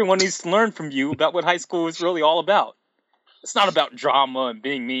 Everyone needs to learn from you about what high school is really all about. It's not about drama and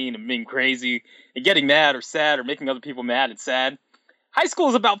being mean and being crazy and getting mad or sad or making other people mad and sad. High school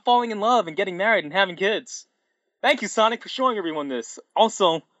is about falling in love and getting married and having kids. Thank you, Sonic, for showing everyone this.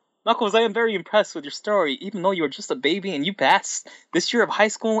 Also, Knuckles, I am very impressed with your story, even though you are just a baby and you passed this year of high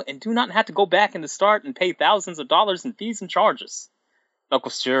school and do not have to go back in the start and pay thousands of dollars in fees and charges.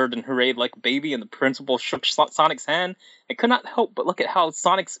 Knuckles cheered and hooray like a baby, and the principal shook Sonic's hand and could not help but look at how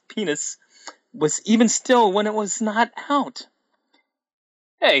Sonic's penis was even still when it was not out.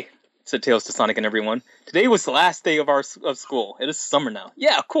 Hey, said Tails to Sonic and everyone. Today was the last day of school. It is summer now.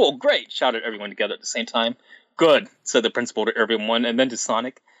 Yeah, cool, great, shouted everyone together at the same time. Good, said the principal to everyone, and then to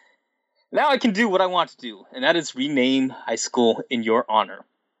Sonic. Now I can do what I want to do, and that is rename high school in your honor.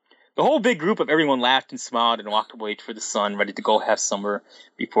 The whole big group of everyone laughed and smiled and walked away toward the sun, ready to go have summer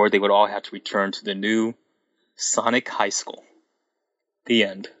before they would all have to return to the new Sonic High School. The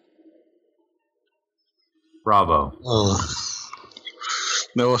end. Bravo. Oh,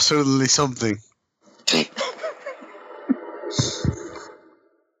 that was certainly something.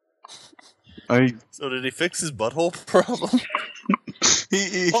 So did he fix his butthole problem?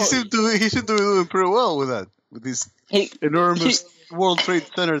 He seemed to be doing pretty well with that, with his enormous World Trade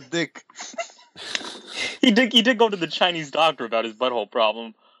Center dick. He did go to the Chinese doctor about his butthole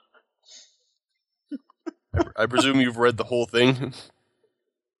problem. I presume you've read the whole thing.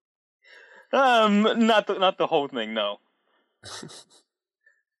 Not the whole thing, no.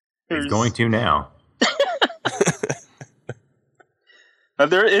 He's going to now.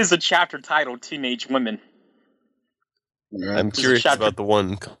 There is a chapter titled Teenage Women. I'm curious about the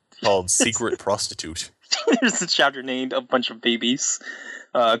one called Secret Prostitute. There's a chapter named A Bunch of Babies.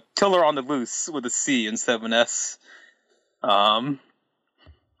 Killer on the Loose with a C instead of an S. I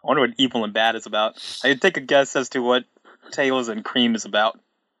wonder what Evil and Bad is about. I could take a guess as to what Tails and Cream is about.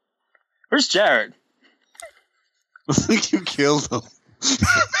 Where's Jared? I think you killed him.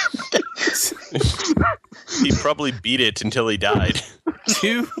 He probably beat it until he died.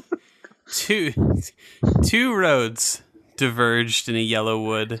 Two roads diverged in a yellow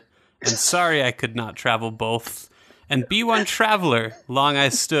wood, and sorry I could not travel both. And be one traveler, long I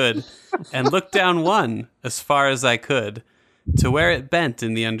stood, and looked down one as far as I could, to where it bent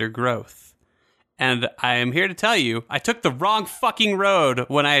in the undergrowth. And I am here to tell you, I took the wrong fucking road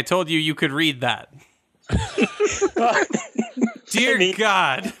when I told you could read that. Dear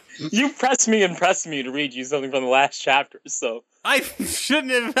God. You pressed me to read you something from the last chapter, so... I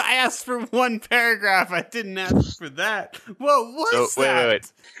shouldn't have. I asked for one paragraph. I didn't ask for that. What was that?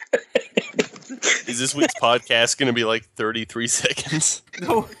 Wait. Is this week's podcast going to be like 33 seconds?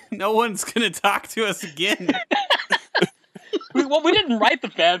 No one's going to talk to us again. We didn't write the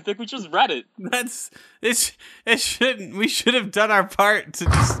fanfic. We just read it. It shouldn't. We should have done our part to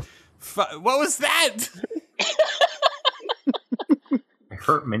just. What was that? I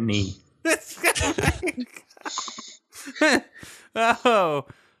hurt my knee. Oh.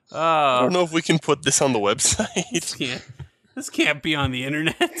 I don't know if we can put this on the website. This can't be on the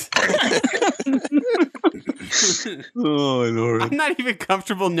internet. Oh, Lord. I'm not even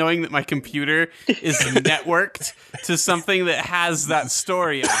comfortable knowing that my computer is networked to something that has that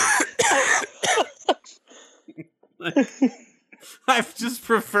story on it. I just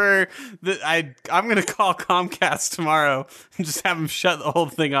prefer that I'm going to call Comcast tomorrow and just have them shut the whole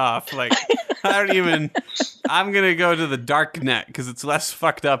thing off. Like, I'm going to go to the dark net because it's less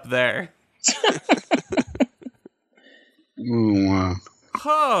fucked up there. Wow.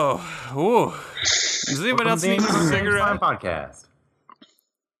 Oh, does anyone else need a cigarette? Podcast.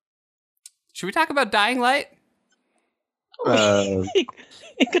 Should we talk about Dying Light?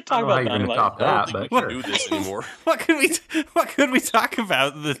 You could talk about Dying Light. Top I that, don't think but we can do this anymore. What could we talk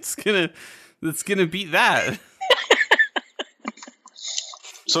about that's gonna beat that?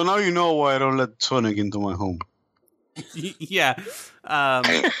 So now you know why I don't let Sonic into my home. Yeah.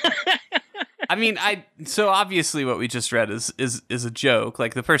 I mean, so obviously what we just read is a joke.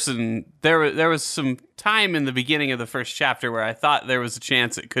 Like the person there was some time in the beginning of the first chapter where I thought there was a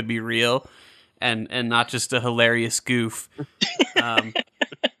chance it could be real and not just a hilarious goof.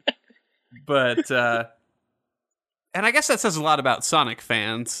 But and I guess that says a lot about Sonic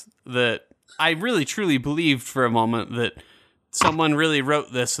fans, that I really truly believed for a moment that someone really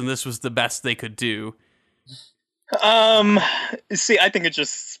wrote this and this was the best they could do. See, I think it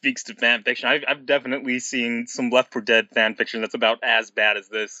just speaks to fan fiction. I've definitely seen some Left 4 Dead fan fiction that's about as bad as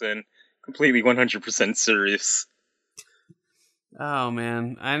this and completely 100% serious. Oh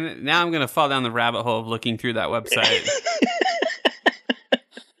man, now I'm gonna fall down the rabbit hole of looking through that website.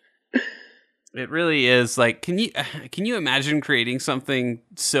 It really is like, can you imagine creating something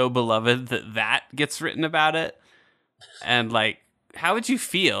so beloved that gets written about it? And like, how would you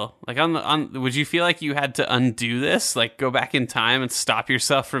feel? Like would you feel like you had to undo this? Like go back in time and stop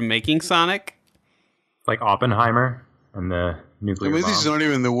yourself from making Sonic? Like Oppenheimer and the nuclear bomb. This is not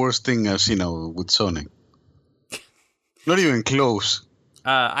even the worst thing I've seen with Sonic. Not even close.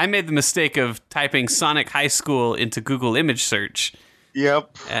 I made the mistake of typing Sonic High School into Google image search.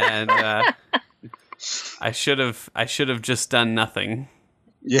 Yep. And I should have just done nothing.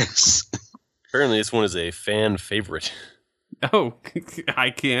 Yes. Apparently this one is a fan favorite. Oh, I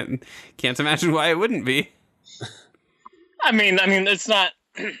can't imagine why it wouldn't be. I mean, it's not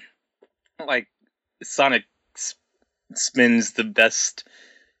like Sonic spins the best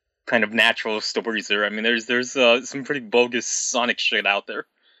kind of natural stories there. I mean, there's some pretty bogus Sonic shit out there.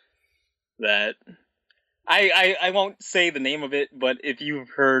 that I won't say the name of it, but if you've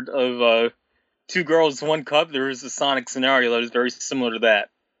heard of Two Girls, One Cup, there is a Sonic scenario that is very similar to that.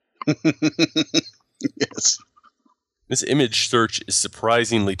 Yes. This image search is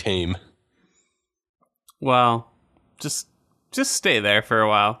surprisingly tame. Well, just stay there for a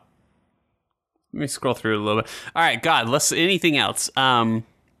while. Let me scroll through it a little bit. All right, God, anything else? So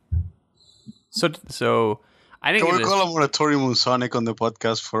I didn't. Can we call a moratorium on Sonic on the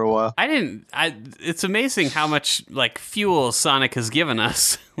podcast for a while? It's amazing how much like fuel Sonic has given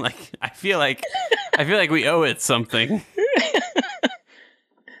us. Like I feel like we owe it something.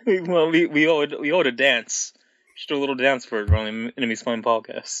 Well, we owe it a dance. Just do a little dance for it on the Enemies Fun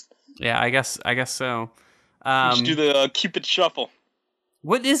podcast. Yeah, I guess so. We should do the Cupid Shuffle.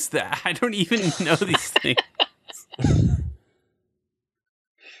 What is that? I don't even know these things.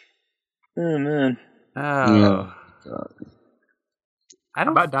 Oh man. Oh. Yeah. I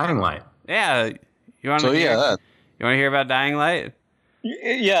don't. About Dying Light. Yeah. You want to? So hear, that. You want to hear about Dying Light?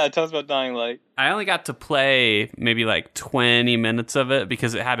 Yeah, tell us about Dying Light. I only got to play maybe like 20 minutes of it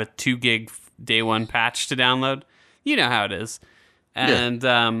because it had a 2 gig day one patch to download. You know how it is. And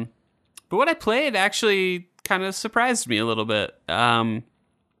but what I played actually kind of surprised me a little bit.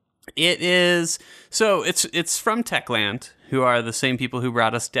 It is it's from Techland, who are the same people who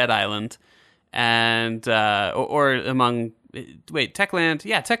brought us Dead Island, and Techland,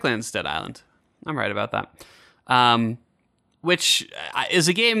 yeah, Techland's Dead Island. I'm right about that. Which is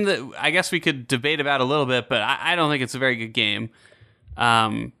a game that I guess we could debate about a little bit, but I don't think it's a very good game.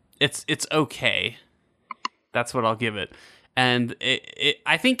 It's okay. That's what I'll give it. And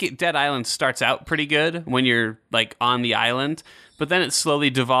I think Dead Island starts out pretty good when you're like on the island, but then it slowly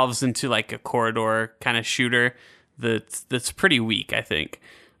devolves into like a corridor kind of shooter that's pretty weak, I think.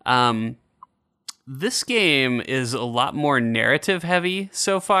 This game is a lot more narrative heavy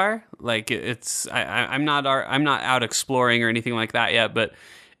so far. Like I'm not out exploring or anything like that yet, but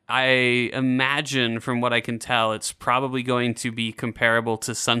I imagine from what I can tell, it's probably going to be comparable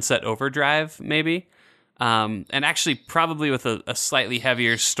to Sunset Overdrive, maybe. And actually probably with a slightly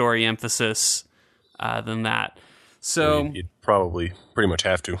heavier story emphasis than that. So You'd probably pretty much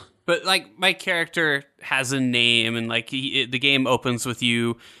have to. But like my character has a name, and like the game opens with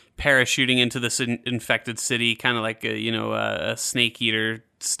you parachuting into this infected city, kind of like a Snake Eater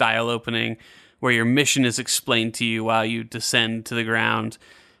style opening, where your mission is explained to you while you descend to the ground,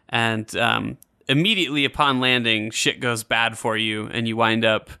 and immediately upon landing, shit goes bad for you, and you wind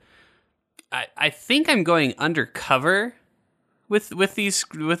up. I think I'm going undercover with this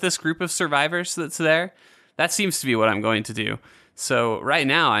group of survivors that's there. That seems to be what I'm going to do. So right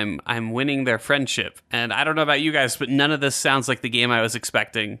now I'm winning their friendship, and I don't know about you guys, but none of this sounds like the game I was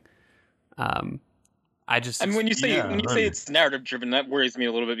expecting. When you say it's narrative driven, that worries me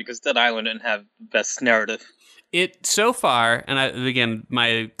a little bit because Dead Island didn't have the best narrative. It so far, and again, my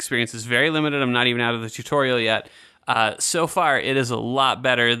experience is very limited. I'm not even out of the tutorial yet. So far, it is a lot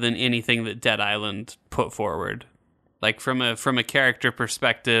better than anything that Dead Island put forward. Like from a character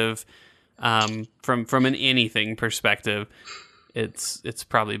perspective, from an anything perspective, it's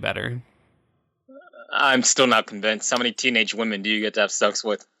probably better. I'm still not convinced. How many teenage women do you get to have sex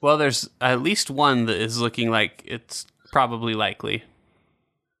with? Well, there's at least one that is looking like it's probably likely.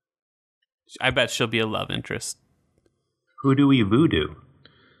 I bet she'll be a love interest. Who do we voodoo?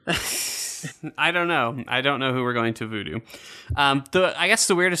 I don't know. I don't know who we're going to voodoo. I guess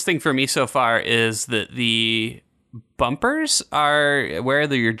the weirdest thing for me so far is that the bumpers are where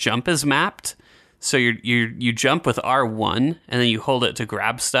your jump is mapped. So you jump with R1 and then you hold it to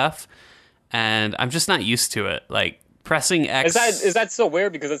grab stuff. And I'm just not used to it. Like pressing X. Is that so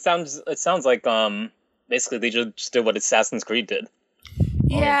weird? Because it sounds like basically they just did what Assassin's Creed did.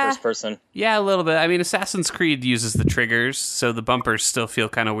 Yeah, first person. Yeah, a little bit. I mean, Assassin's Creed uses the triggers, so the bumpers still feel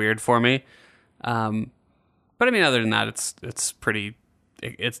kind of weird for me. But I mean, other than that, it's pretty.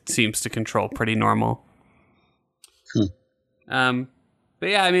 It seems to control pretty normal. But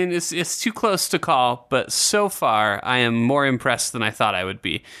yeah, I mean, it's too close to call. But so far, I am more impressed than I thought I would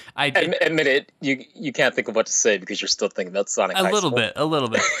be. Admit it. You can't think of what to say because you're still thinking about Sonic. A little bit.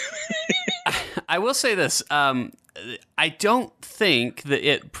 I will say this. I don't think that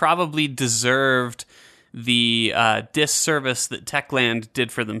it probably deserved the disservice that Techland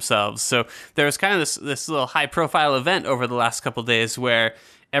did for themselves. So there was kind of this little high-profile event over the last couple days where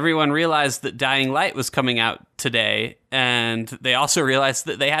everyone realized that Dying Light was coming out today, and they also realized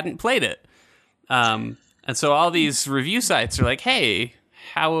that they hadn't played it. And so all these review sites are like, hey,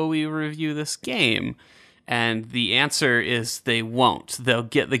 how will we review this game? And the answer is they won't. They'll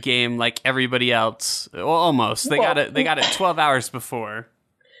get the game like everybody else. Well, almost. They got it 12 hours before.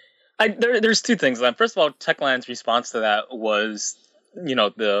 There's two things. First of all, Techland's response to that was,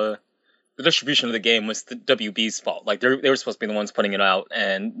 the distribution of the game was the WB's fault. Like, they were supposed to be the ones putting it out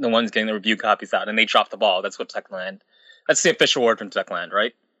and the ones getting the review copies out, and they dropped the ball. That's what Techland. That's the official word from Techland,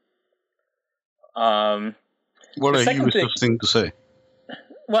 right? What are you supposed to say?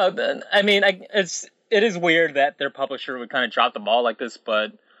 Well, I mean, it is weird that their publisher would kind of drop the ball like this,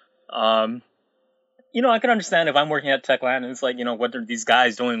 but I can understand if I'm working at Techland and it's like, what are these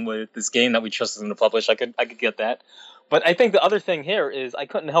guys doing with this game that we trusted them to publish? I could get that. But I think the other thing here is I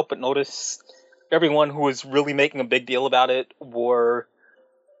couldn't help but notice everyone who was really making a big deal about it were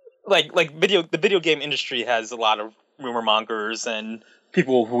the video game industry has a lot of rumor mongers and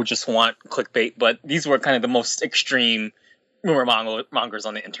people who just want clickbait, but these were kind of the most extreme rumor mongers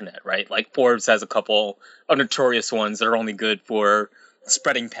on the internet, right? Like Forbes has a couple of notorious ones that are only good for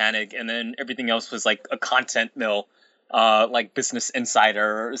spreading panic, and then everything else was like a content mill, like Business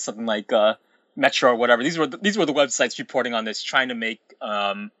Insider or something like Metro or whatever. These were the websites reporting on this, trying to make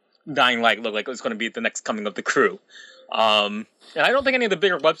Dying Light look like it was going to be the next coming of the Crew. And I don't think any of the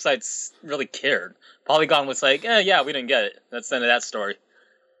bigger websites really cared. Polygon was like, yeah, we didn't get it. That's the end of that story.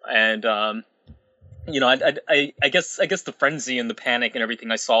 And I guess the frenzy and the panic and everything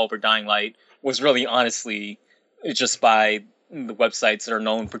I saw over Dying Light was really honestly just by the websites that are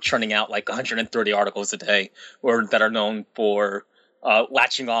known for churning out like 130 articles a day, or that are known for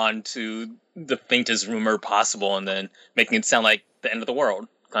latching on to the faintest rumor possible and then making it sound like the end of the world,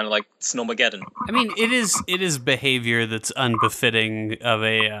 kind of like Snowmageddon. I mean, it is behavior that's unbefitting of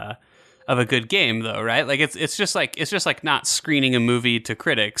a good game, though, right? Like it's just like not screening a movie to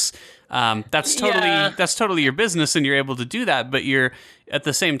critics. That's totally your business, and you're able to do that. But you're at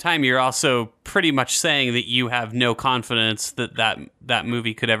the same time, you're also pretty much saying that you have no confidence that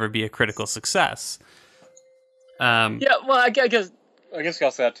movie could ever be a critical success. Well, I guess you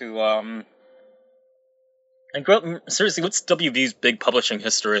also have to. Seriously, what's WB's big publishing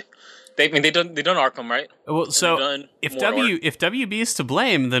history? They've done Arkham, right? Well, so if WB is to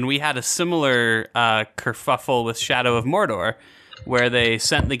blame, then we had a similar kerfuffle with Shadow of Mordor, where they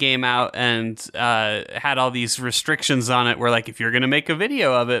sent the game out and had all these restrictions on it, where like, if you're going to make a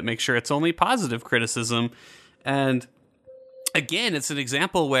video of it, make sure it's only positive criticism. And again, it's an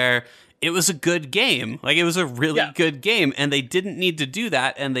example where it was a good game. Like, it was a really good game, and they didn't need to do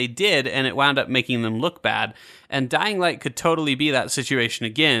that, and they did, and it wound up making them look bad. And Dying Light could totally be that situation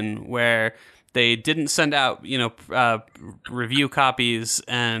again, where they didn't send out, review copies,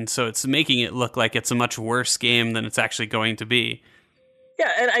 and so it's making it look like it's a much worse game than it's actually going to be.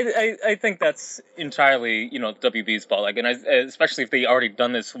 Yeah, and I think that's entirely, WB's fault. Like, and especially if they already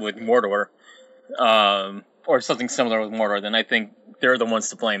done this with Mordor, or something similar with Mordor, then I think they're the ones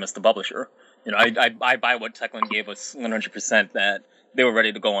to blame as the publisher. I buy what Techland gave us 100%, that they were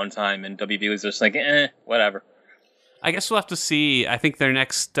ready to go on time, and WB was just like, whatever. I guess we'll have to see. I think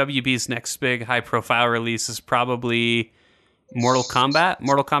WB's next big high-profile release is probably Mortal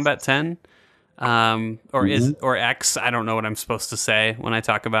Kombat 10, or X. I don't know what I'm supposed to say when I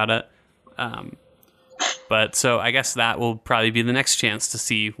talk about it. But so I guess that will probably be the next chance to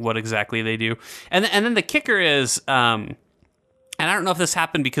see what exactly they do. And then the kicker is, and I don't know if this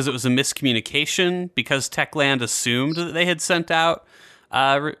happened because it was a miscommunication, because Techland assumed that they had sent out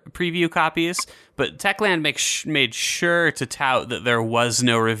preview copies, but Techland made sure to tout that there was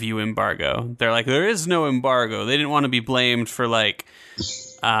no review embargo. They're like, there is no embargo. They didn't want to be blamed for the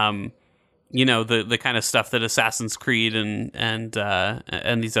kind of stuff that Assassin's Creed and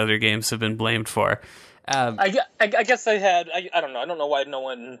these other games have been blamed for. I guess I don't know. I don't know why no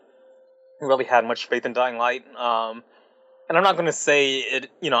one really had much faith in Dying Light. And I'm not going to say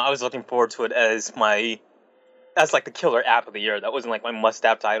it, I was looking forward to it as like the killer app of the year. That wasn't like my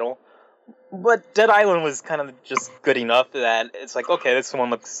must-have title. But Dead Island was kind of just good enough that it's like, okay, this one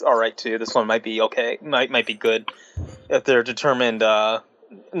looks alright too. This one might be okay. Might be good if they're determined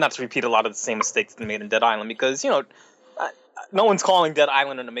not to repeat a lot of the same mistakes they made in Dead Island. Because, no one's calling Dead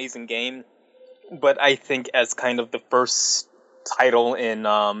Island an amazing game. But I think as kind of the first title in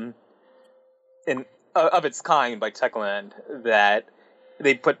of its kind by Techland, that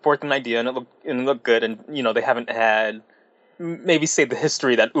they put forth an idea and it looked good, and they haven't had maybe say the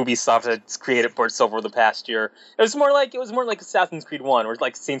history that Ubisoft has created for itself over the past year. It was more like Assassin's Creed 1 or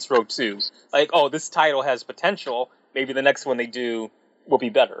like Saints Row 2. Like, oh, this title has potential. Maybe the next one they do will be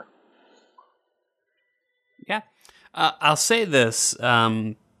better. Yeah, I'll say this: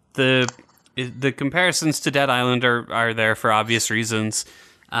 the comparisons to Dead Island are there for obvious reasons.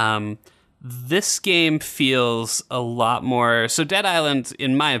 This game feels a lot more. So Dead Island,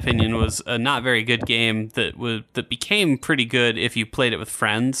 in my opinion, was a not very good game that became pretty good if you played it with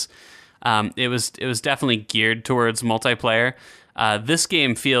friends. It was definitely geared towards multiplayer. This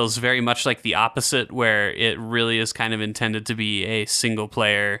game feels very much like the opposite, where it really is kind of intended to be a single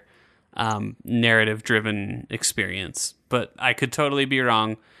player, narrative-driven experience. But I could totally be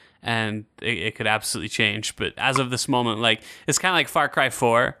wrong, and it could absolutely change. But as of this moment, like, it's kind of like Far Cry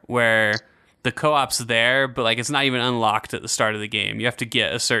 4, where the co-op's there, but like it's not even unlocked at the start of the game. You have to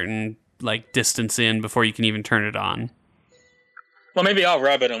get a certain like distance in before you can even turn it on. Well, maybe I'll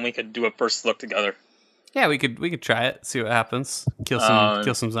rub it and we could do a first look together. Yeah, we could try it, see what happens. Kill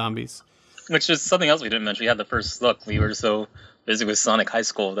some zombies. Which is something else we didn't mention. We had the first look. We were so busy with Sonic High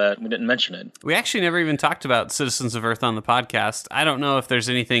School that we didn't mention it. We actually never even talked about Citizens of Earth on the podcast. I don't know if there's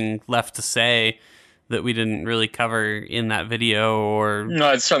anything left to say that we didn't really cover in that video, or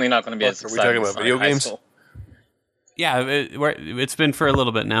no, it's certainly not going to be as exciting. Are we talking about video games? Yeah, it's been for a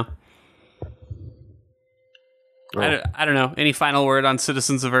little bit now. Oh. I don't know. Any final word on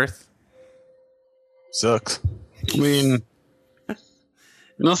Citizens of Earth? Sucks. I mean,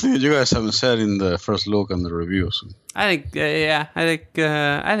 nothing that you guys haven't said in the first look and the reviews. I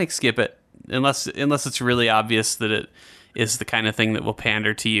think skip it unless it's really obvious that it is the kind of thing that will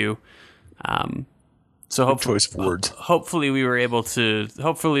pander to you. So hopefully we were able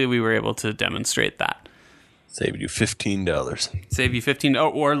to demonstrate that. Save you $15. Save you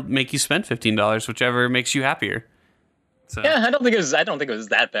 $15, or make you spend $15, whichever makes you happier. So. Yeah, I don't think it was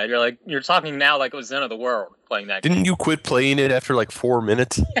that bad. You're talking now like it was the end of the world playing that game. Didn't you quit playing it after like 4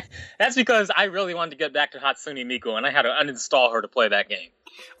 minutes? That's because I really wanted to get back to Hatsune Miku, and I had to uninstall her to play that game.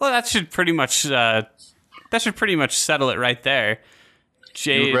 Well, that should pretty much settle it right there.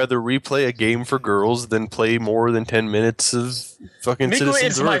 You'd rather replay a game for girls than play more than 10 minutes of fucking Miku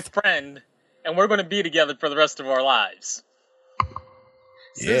Citizens is of my Earth. friend, and we're going to be together for the rest of our lives.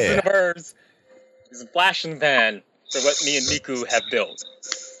 Yeah. Citizen of Earth is a flash in the pan for what me and Miku have built.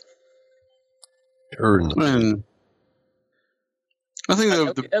 I think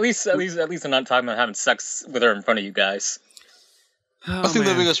at least I'm not talking about having sex with her in front of you guys. I think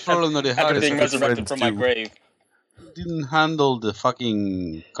the biggest problem that they had After is being that resurrected from my grave. didn't handle the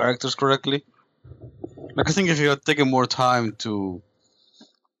fucking characters correctly. Like, I think if you had taken more time to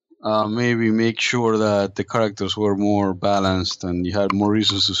maybe make sure that the characters were more balanced and you had more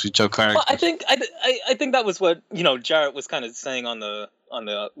reasons to switch out characters. Well, I think that was what Jarrett was kind of saying on the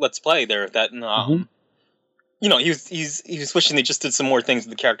Let's Play there, that he was wishing they just did some more things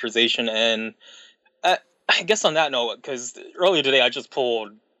with the characterization, and I guess on that note, because earlier today I just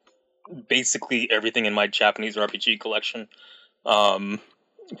pulled basically everything in my Japanese RPG collection from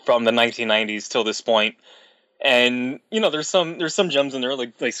the 1990s till this point. And there's some gems in there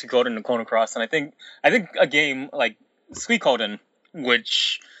like Suikoden and Chrono Cross, and I think a game like Suikoden,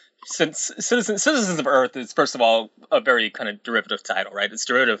 which since Citizens of Earth is first of all a very kind of derivative title, right? It's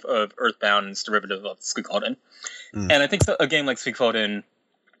derivative of Earthbound and it's derivative of Suikoden, and I think a game like Suikoden,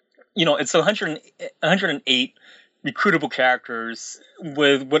 it's 108 recruitable characters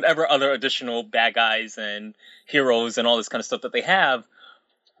with whatever other additional bad guys and heroes and all this kind of stuff that they have.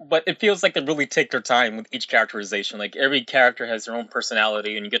 But it feels like they really take their time with each characterization. Like, every character has their own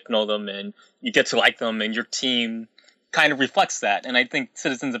personality, and you get to know them, and you get to like them, and your team kind of reflects that. And I think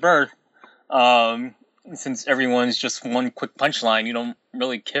Citizens of Earth, since everyone's just one quick punchline, you don't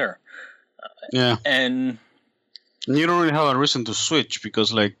really care. Yeah. And you don't really have a reason to switch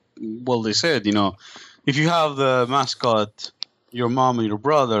because, like, well, they said, if you have the mascot, your mom and your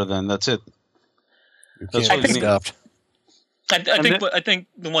brother, then that's it. That's what you stopped. I think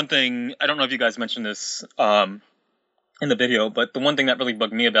the one thing, I don't know if you guys mentioned this in the video, but the one thing that really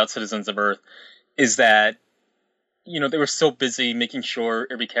bugged me about Citizens of Earth is that, they were so busy making sure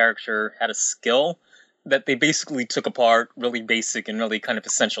every character had a skill that they basically took apart really basic and really kind of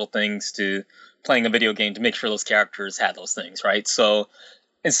essential things to playing a video game to make sure those characters had those things, right? So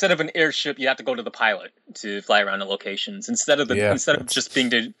instead of an airship, you have to go to the pilot to fly around the locations. Instead of just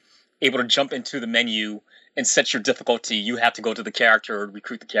being able to jump into the menu and set your difficulty, you have to go to the character or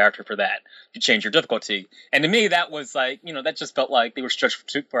recruit the character for that to change your difficulty. And to me, that was like, that just felt like they were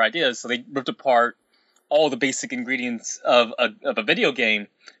stretched for ideas. So they ripped apart all the basic ingredients of a video game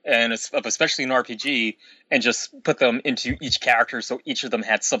and of especially an RPG and just put them into each character so each of them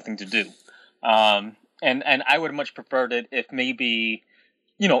had something to do. And I would have much preferred it if maybe,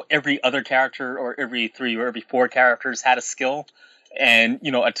 every other character or every 3 or every 4 characters had a skill and,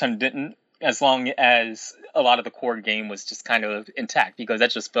 a ton didn't, as long as a lot of the core game was just kind of intact, because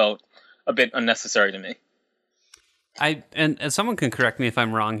that just felt a bit unnecessary to me. And someone can correct me if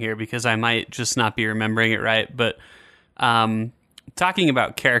I'm wrong here because I might just not be remembering it right, but talking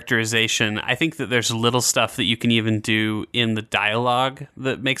about characterization, I think that there's little stuff that you can even do in the dialogue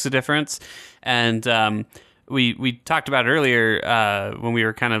that makes a difference. And we talked about earlier when we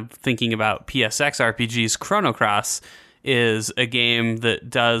were kind of thinking about PSX RPGs. Chrono Cross is a game that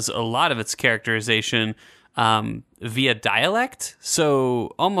does a lot of its characterization via dialect.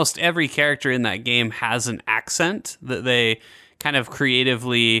 So almost every character in that game has an accent that they kind of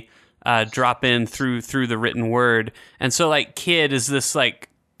creatively drop in through the written word. And so like Kid is this like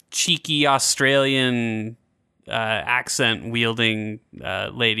cheeky Australian accent wielding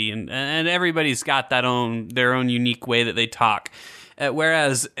lady, and everybody's got their own unique way that they talk.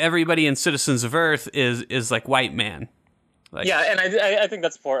 Whereas everybody in Citizens of Earth is like white man. Like, yeah, and I think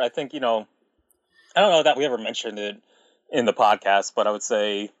that's I think, I don't know that we ever mentioned it in the podcast, but I would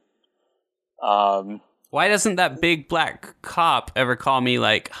say, why doesn't that big black cop ever call me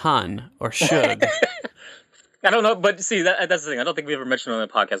like hun or should? I don't know, but see, that's the thing. I don't think we ever mentioned it on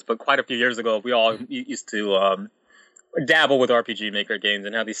the podcast, but quite a few years ago, we all used to dabble with RPG Maker games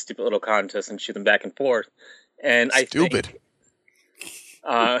and have these stupid little contests and shoot them back and forth. And Stupid.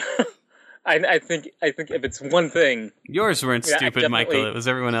 I think if it's one thing, yours weren't stupid, Michael. It was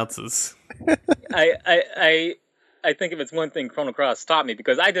everyone else's. I think if it's one thing Chrono Cross taught me,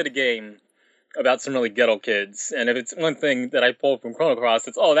 because I did a game about some really ghetto kids, and if it's one thing that I pulled from Chrono Cross,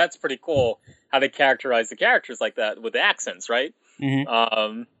 it's that's pretty cool how they characterize the characters like that with the accents, right?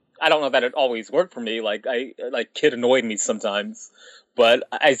 Mm-hmm. I don't know that it always worked for me. Like Kid annoyed me sometimes, but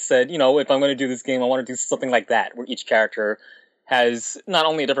I said, if I'm going to do this game, I want to do something like that, where each character has not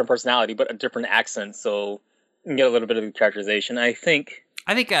only a different personality but a different accent, so you can get a little bit of the characterization. I think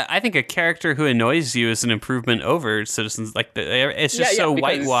a character who annoys you is an improvement over Citizens. Like it's just so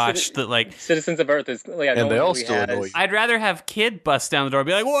whitewashed that like Citizens of Earth is, and they all still annoy you. I'd rather have Kid bust down the door and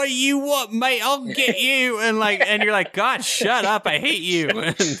be like, "What do you want, mate? I'll get you," and you're like, "God, shut up! I hate you."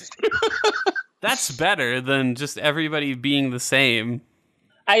 And that's better than just everybody being the same.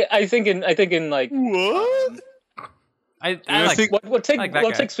 I think in like what. I like what take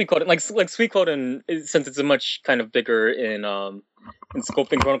Suikoden, like Suikoden, since it's a much kind of bigger in scope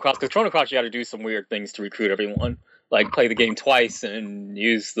than Chrono Cross, because Chrono Cross you got to do some weird things to recruit everyone, like play the game twice and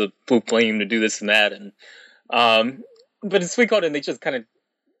use the blue flame to do this and that, and but in Suikoden they just kind of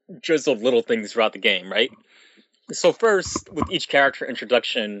drizzled little things throughout the game, right? So first, with each character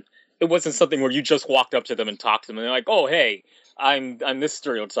introduction, it wasn't something where you just walked up to them and talked to them and they're like, "Oh hey, I'm this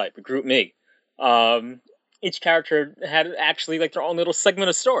stereotype, recruit me." Each character had actually like their own little segment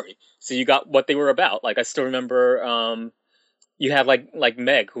of story. So you got what they were about. Like I still remember you had like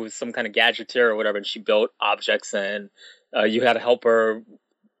Meg, who was some kind of gadgeteer or whatever, and she built objects, and you had to help her,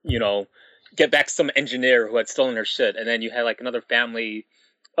 get back some engineer who had stolen her shit. And then you had like another family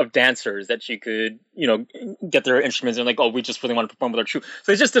of dancers that you could, get their instruments and like, oh, we just really want to perform with our troupe.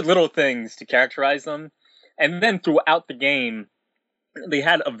 So they just did little things to characterize them. And then throughout the game, they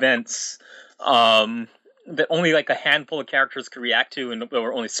had events that only like a handful of characters could react to, and they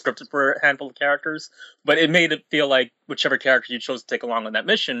were only scripted for a handful of characters. But it made it feel like whichever character you chose to take along on that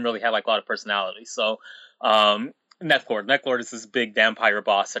mission really had like a lot of personality. So Neklord is this big vampire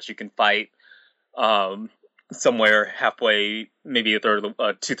boss that you can fight somewhere halfway, maybe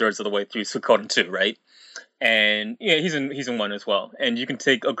 2/3 of the way through Suikoden 2, right? And yeah, he's in 1 as well. And you can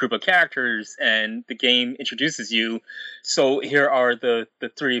take a group of characters, and the game introduces you. So here are the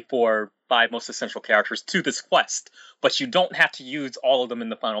 3, 4, 5 most essential characters to this quest, but you don't have to use all of them in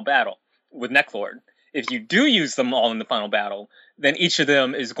the final battle with Neklord. If you do use them all in the final battle, then each of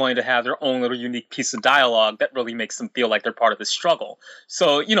them is going to have their own little unique piece of dialogue that really makes them feel like they're part of the struggle.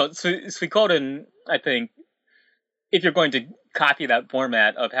 So, Suikoden, I think, if you're going to copy that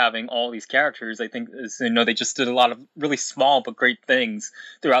format of having all these characters, I think they just did a lot of really small but great things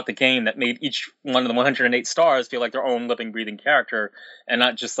throughout the game that made each one of the 108 stars feel like their own living, breathing character, and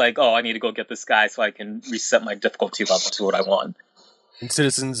not just like, oh, I need to go get this guy so I can reset my difficulty level to what I want. In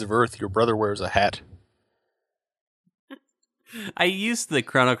Citizens of Earth, your brother wears a hat. I used the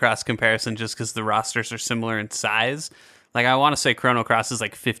Chrono Cross comparison just because the rosters are similar in size. Like, I want to say Chrono Cross is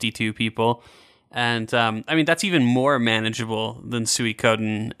like 52 people. And I mean, that's even more manageable than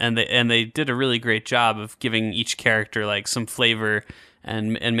Suikoden, and they did a really great job of giving each character like some flavor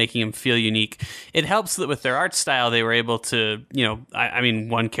and making them feel unique. It helps that with their art style, they were able to, I mean,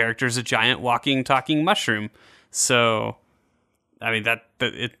 one character is a giant walking, talking mushroom. So, I mean,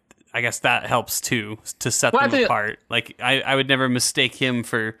 I guess that helps too, to set them apart. Like, I would never mistake him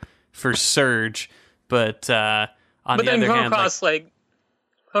for Surge, but on the other hand,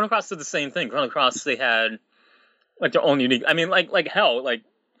 Chrono Cross did the same thing. Chrono Cross, they had like their own unique. I mean, like hell, like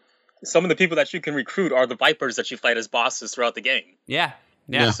some of the people that you can recruit are the Vipers that you fight as bosses throughout the game. Yeah.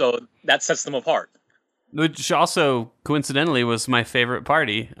 So that sets them apart. Which also coincidentally was my favorite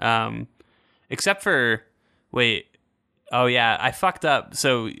party, except for oh yeah, I fucked up.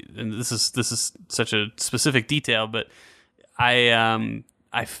 So and this is such a specific detail, but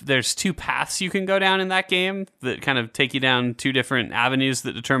there's two paths you can go down in that game that kind of take you down two different avenues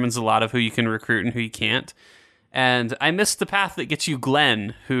that determines a lot of who you can recruit and who you can't. And I missed the path that gets you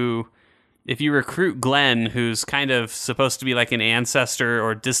Glenn, who, if you recruit Glenn, who's kind of supposed to be like an ancestor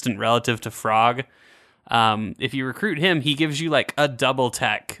or distant relative to Frog, if you recruit him, he gives you like a double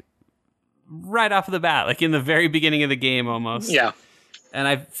tech right off the bat, like in the very beginning of the game almost. Yeah. And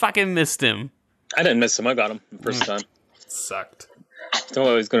I fucking missed him. I didn't miss him. I got him the first time. Sucked. Don't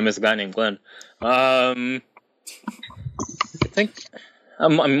always going to miss a guy named Glenn. I think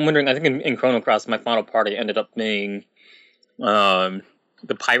I'm wondering. I think in Chrono Cross, my final party ended up being the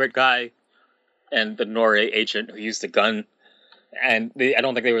pirate guy and the Norway agent who used a gun. And I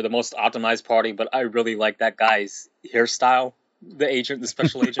don't think they were the most optimized party, but I really like that guy's hairstyle. The agent, the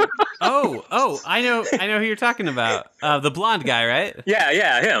special agent. Oh, I know who you're talking about. The blonde guy, right?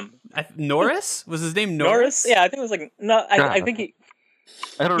 Yeah, him. Norris? Was his name Norris? Yeah, I think it was like no. I think he.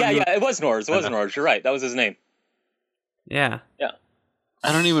 I don't. Yeah, it was Norris. It was Norris. You're right. That was his name. Yeah.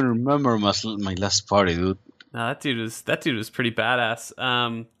 I don't even remember my last party, dude. No, that dude was pretty badass.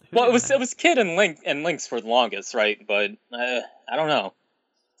 Well, it was Kid and Lynx for the longest, right? But I don't know.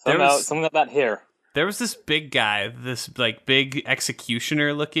 Something about hair. There was this big guy, this like big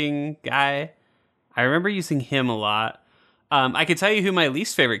executioner looking guy. I remember using him a lot. I could tell you who my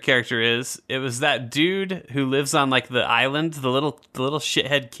least favorite character is. It was that dude who lives on like the island, the little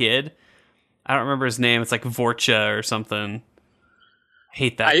shithead kid. I don't remember his name. It's like Vorcha or something.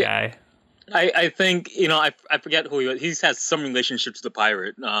 Hate that guy. I think, I forget who he was. He has some relationship to the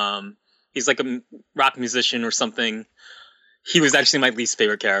pirate. He's like a rock musician or something. He was actually my least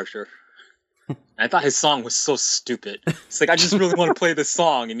favorite character. I thought his song was so stupid. It's like, I just really want to play this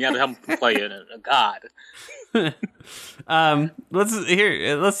song, and you had to have him play it. God.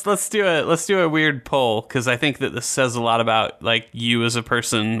 Let's do a weird poll, because I think that this says a lot about like you as a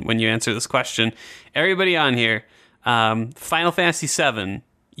person when you answer this question. Everybody on here, Final Fantasy VII,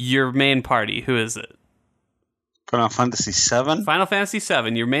 your main party, who is it? Final Fantasy VII? Final Fantasy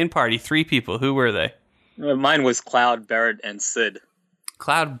VII, your main party, 3 people. Who were they? Mine was Cloud, Barrett, and Sid.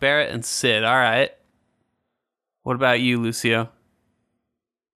 Cloud, Barrett, and Sid. All right. What about you, Lucio?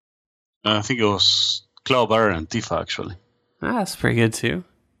 I think it was Cloud, Barrett, and Tifa, actually. That's pretty good, too.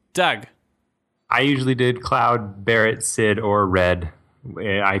 Doug? I usually did Cloud, Barrett, Sid, or Red.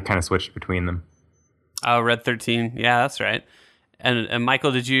 I kind of switched between them. Oh, Red 13. Yeah, that's right. And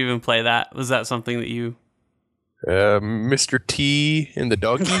Michael, did you even play that? Was that something that you... Mr. T and the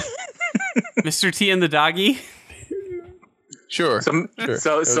doggy? Mr. T and the doggy? Sure.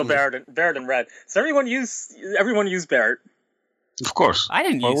 So Barrett and Red. So everyone use Barrett. Of course. I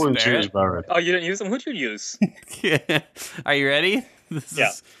didn't use Barrett. Oh, you didn't use him? Who'd you use? Are you ready?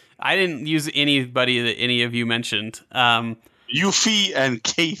 I didn't use anybody that any of you mentioned. Yuffie and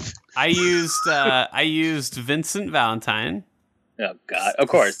Keith. I used Vincent Valentine. Oh God! Of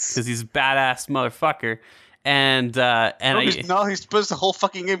course, because he's a badass motherfucker. And he spends the whole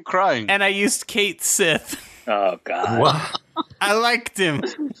fucking game crying. And I used Kate Sith. Oh God! What? I liked him.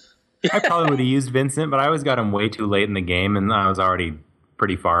 I probably would have used Vincent, but I always got him way too late in the game, and I was already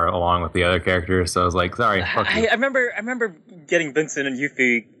pretty far along with the other characters. So I was like, sorry. Fuck you. I remember getting Vincent and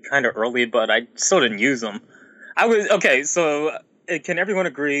Yuffie kind of early, but I still didn't use them. So can everyone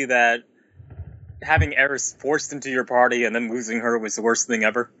agree that having Eris forced into your party and then losing her was the worst thing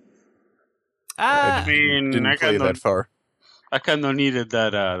ever? I didn't play that far. I kind of needed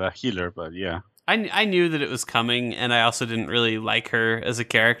that healer, but yeah. I knew that it was coming, and I also didn't really like her as a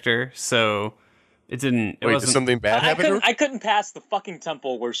character, so it didn't. It wasn't did something bad happen to her? I couldn't pass the fucking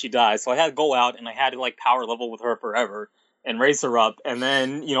temple where she dies, so I had to go out and I had to like power level with her forever and raise her up, and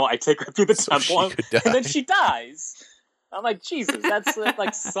then I take her through the temple, and then she dies. I'm like, Jesus, that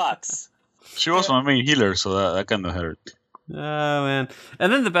like sucks. She was my main healer, so that kind of hurt. Oh man!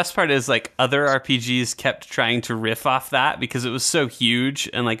 And then the best part is like other RPGs kept trying to riff off that because it was so huge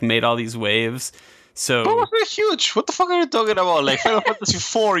and like made all these waves. So but it was huge. What the fuck are you talking about? Like Final Fantasy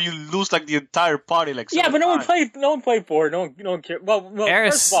IV, you lose like the entire party. Like yeah, but no one played 4. No one cared. Well,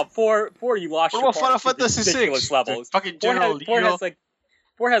 Eris. First of all, 4 you lost. What about Final Fantasy 6? Levels. Fucking general.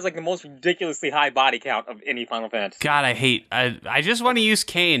 4 has like the most ridiculously high body count of any Final Fantasy. God, I just want to use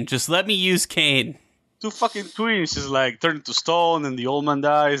Kain. Just let me use Kain. two fucking twins is like turned to stone, and the old man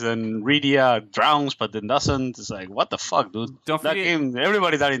dies, and Rydia drowns, but then doesn't. It's like, what the fuck, dude? Don't That forget- game,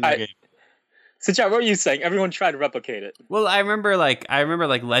 everybody died in that game. So, Chad, what were you saying? Everyone tried to replicate it. Well, I remember like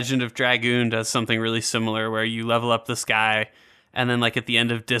Legend of Dragoon does something really similar where you level up this guy, and then like at the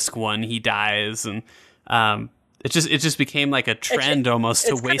end of disc 1 he dies, and it just became like a trend almost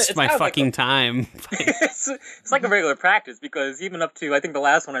to waste my fucking time. It's like a regular practice because even up to I think the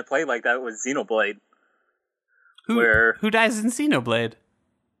last one I played like that was Xenoblade. Who dies in Xenoblade?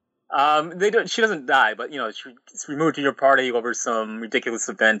 She doesn't die, but she's removed to your party over some ridiculous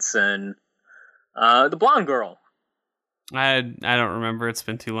events, and the blonde girl. I don't remember. It's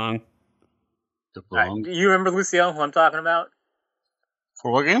been too long. Do you remember Lucio? Who I'm talking about?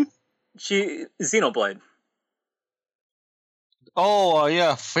 For what game? Xenoblade. Oh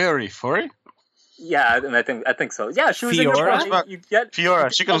yeah, Fairy. Yeah, and I think so. Yeah, she was in your Fiora? party. You get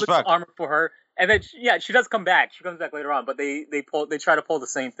Fiora, she comes back. Armor for her, and then she does come back. She comes back later on, but they try to pull the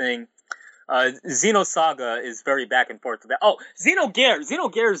same thing. Xenosaga is very back and forth to that. Oh,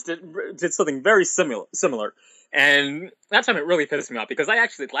 Xenogears did something very similar, and that time it really pissed me off because I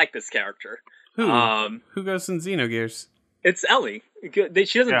actually like this character. Who goes in Xenogears? It's Ellie.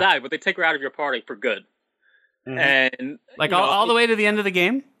 She doesn't die, but they take her out of your party for good. Mm-hmm. And Like all the way to the end of the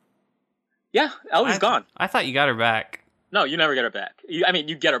game? Yeah, Ellie's gone. I thought you got her back. No, you never get her back.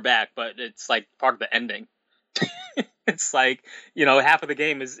 You get her back, but it's like part of the ending. It's like, half of the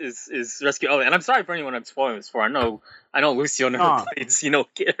game is rescue Ellie. And I'm sorry for anyone I'm spoiling this for. I know Lucio never played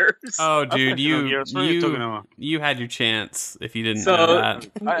Xenogears. Oh, dude, What are you talking about? you had your chance if you didn't know that.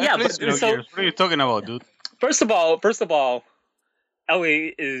 What are you talking about, dude? First of all,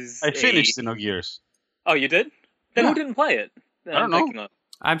 Ellie is. I finished Xenogears. Oh, you did? Then Yeah. who didn't play it? I don't know.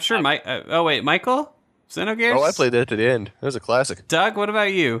 I'm sure Michael? Xenogears? Oh, I played that to the end. It was a classic. Doug, what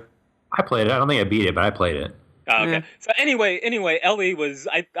about you? I played it. I don't think I beat it, but I played it. Oh, okay. Yeah. So anyway, Ellie was.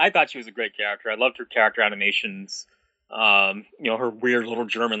 I thought she was a great character. I loved her character animations. Her weird little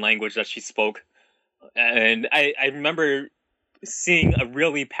German language that she spoke, and I remember seeing a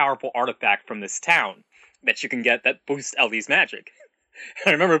really powerful artifact from this town that you can get that boosts Ellie's magic.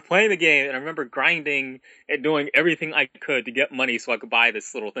 I remember playing the game, and I remember grinding and doing everything I could to get money so I could buy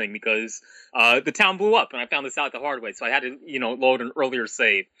this little thing because the town blew up, and I found this out the hard way. So I had to, load an earlier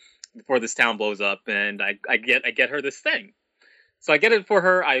save before this town blows up, and I get her this thing. So I get it for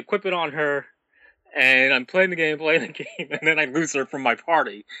her, I equip it on her, and I'm playing the game, and then I lose her from my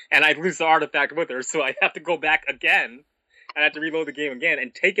party, and I lose the artifact with her, so I have to go back again. I have to reload the game again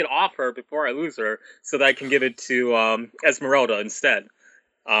and take it off her before I lose her, so that I can give it to Esmeralda instead.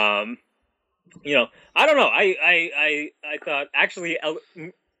 I don't know. I thought actually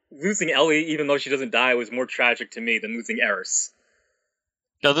losing Ellie, even though she doesn't die, was more tragic to me than losing Eris.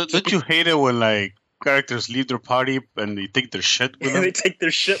 Yeah, don't you hate it when like characters leave their party and they take their shit with them? They take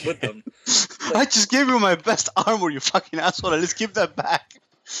their shit with them. I just gave you my best armor, you fucking asshole. Let's give that back.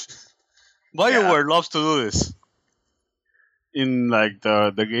 BioWare loves to do this in like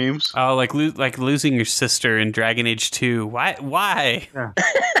the games. Oh, like losing your sister in Dragon Age 2. Why? Yeah.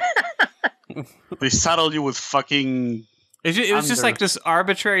 They saddle you with fucking. It was just like this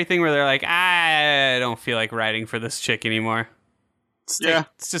arbitrary thing where they're like, I don't feel like writing for this chick anymore.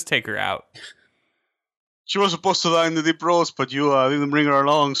 Let's just take her out. She was supposed to die in the Deep Roads, but you didn't bring her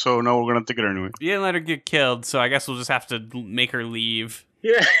along, so now we're gonna take her anyway. You didn't let her get killed, so I guess we'll just have to make her leave.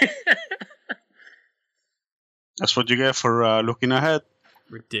 Yeah. That's what you get for looking ahead.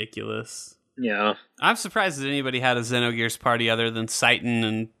 Ridiculous. Yeah. I'm surprised that anybody had a Xenogears party other than Seitan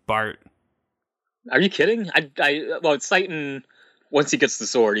and Bart. Are you kidding? Well, Seitan, once he gets the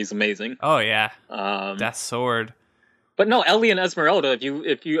sword, he's amazing. Oh yeah, Um, that sword. But no, Ellie and Esmeralda,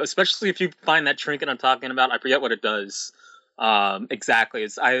 if you especially if you find that trinket I'm talking about, I forget what it does. Exactly,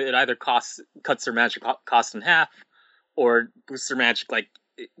 it either cuts their magic cost in half, or boosts their magic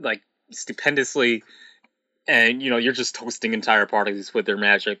like stupendously, and you're just toasting entire parties with their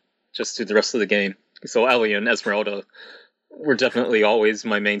magic just through the rest of the game. So Ellie and Esmeralda were definitely always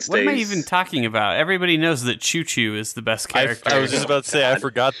my mainstays. What am I even talking about? Everybody knows that Choo Choo is the best character. I was just about to say, I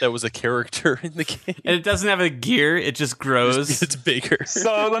forgot that was a character in the game. And it doesn't have a gear; it just grows. It's bigger.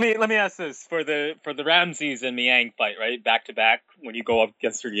 So let me ask this for the Ramses and Miang fight, right, back to back when you go up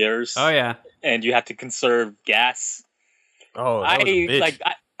against your gears. Oh yeah, and you have to conserve gas. Oh, that was a bitch.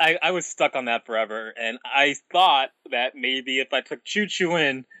 I was stuck on that forever, and I thought that maybe if I took Choo Choo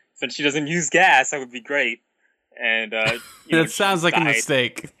in, since she doesn't use gas, that would be great. And that sounds like a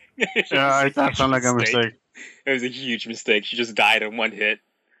mistake. Yeah, it does sound like a mistake. It was a huge mistake. She just died in one hit.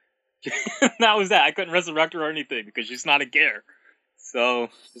 That was that. I couldn't resurrect her or anything because she's not a gear. So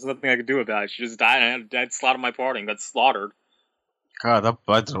there's nothing I could do about it. She just died, and I had a dead slot on my party and got slaughtered. God, that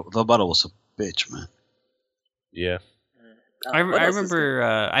battle was a bitch, man. Yeah. I remember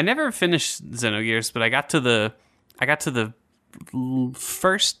I never finished Xenogears, but I got to the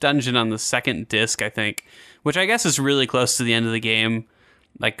first dungeon on the second disc, I think, which I guess is really close to the end of the game.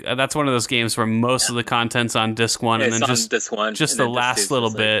 Like that's one of those games where most of the content's on disc 1, and then just disc 1, just the last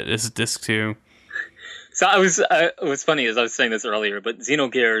little bit is disc 2. So it was funny as I was saying this earlier, but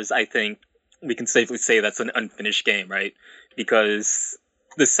Xenogears, I think we can safely say that's an unfinished game, right? Because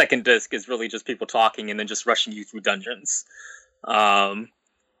the second disc is really just people talking and then just rushing you through dungeons. Xenogears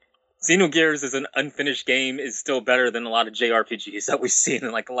as an unfinished game is still better than a lot of JRPGs that we've seen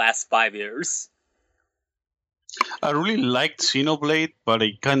in like the last 5 years. I really liked Xenoblade, but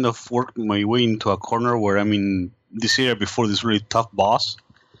I kind of worked my way into a corner where I'm in this area before this really tough boss.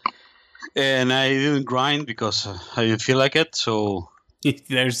 And I didn't grind because I didn't feel like it, so...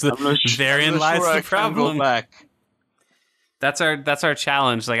 Therein lies the problem. Go back. That's our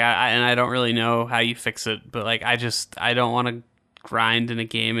challenge. Like I don't really know how you fix it, but like I don't want to grind in a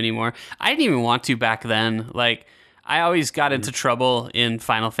game anymore. I didn't even want to back then. Like I always got into trouble in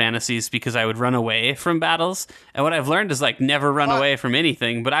Final Fantasies because I would run away from battles, and what I've learned is like never run away from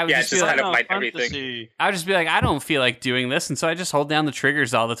anything. But I would just be like, fight everything. I would just be like, I don't feel like doing this, and so I just hold down the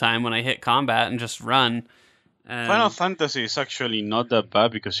triggers all the time when I hit combat and just run. Final Fantasy is actually not that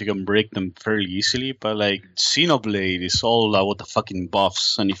bad because you can break them fairly easily, but like Xenoblade is all about the fucking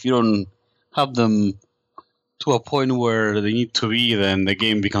buffs, and if you don't have them to a point where they need to be, then the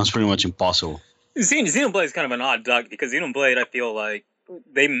game becomes pretty much impossible. Xenoblade is kind of an odd duck because Xenoblade, I feel like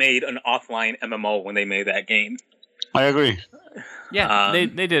they made an offline MMO when they made that game. I agree. Yeah, they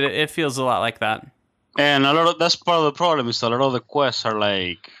did it. It feels a lot like that. And that's part of the problem is a lot of the quests are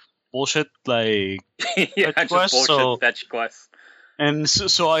like bullshit, like yeah, just quests, bullshit fetch quests. And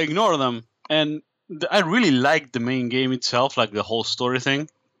so I ignore them. And I really like the main game itself, like the whole story thing.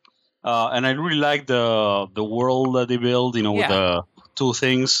 And I really like the world that they build, with the two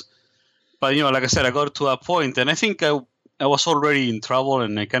things. But, like I said, I got to a point, and I think I was already in trouble,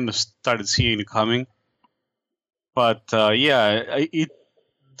 and I kind of started seeing it coming. But, the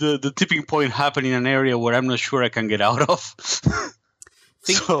tipping point happened in an area where I'm not sure I can get out of.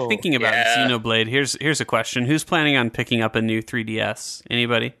 Thinking about Xenoblade, here's a question. Who's planning on picking up a new 3DS?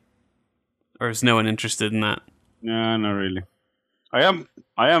 Anybody? Or is no one interested in that? No, not really. I am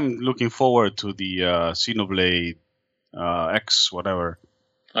looking forward to the Xenoblade X, whatever.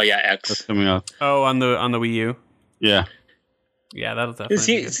 Oh yeah, X. That's coming out. Oh, on the Wii U. Yeah. Yeah, that'll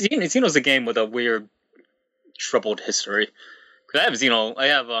definitely. Xeno's a game with a weird, troubled history. Because I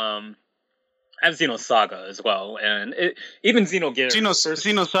have Xenosaga as well, and even Xenogears.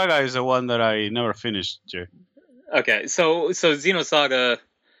 Xenosaga is the one that I never finished, Jay. Okay, so Xenosaga,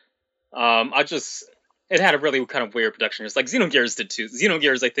 it had a really kind of weird production. It's like Xenogears did too.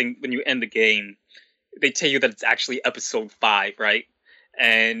 Xenogears, I think, when you end the game, they tell you that it's actually episode 5, right?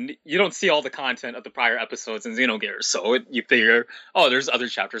 And you don't see all the content of the prior episodes in Xenogears, so you figure, there's other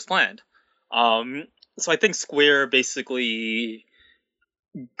chapters planned. So I think Square basically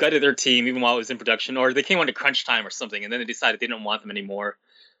gutted their team even while it was in production, or they came on to crunch time or something, and then they decided they didn't want them anymore.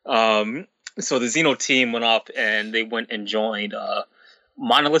 So the Xeno team went off and they went and joined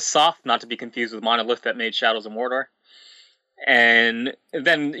Monolith Soft, not to be confused with Monolith that made Shadows of Mordor. And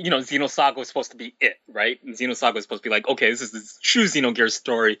then, Xenosaga was supposed to be it, right? And Xenosaga was supposed to be like, okay, this is the true Xenogears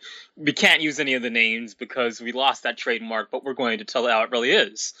story. We can't use any of the names because we lost that trademark, but we're going to tell it how it really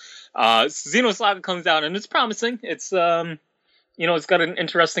is. Xenosaga comes out and it's promising. It's, it's got an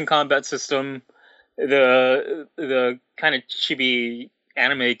interesting combat system. The kind of chibi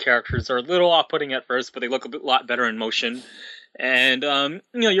anime characters are a little off-putting at first, but they look a lot better in motion. And,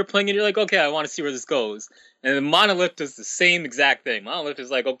 you're playing and you're like, okay, I want to see where this goes. And then Monolith does the same exact thing. Monolith is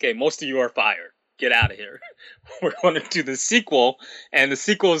like, okay, most of you are fired. Get out of here. We're going to do the sequel, and the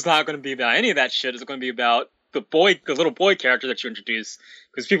sequel is not going to be about any of that shit. It's going to be about the little boy character that you introduce,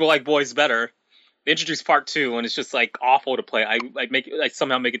 because people like boys better. They introduce part 2, and it's just like awful to play. I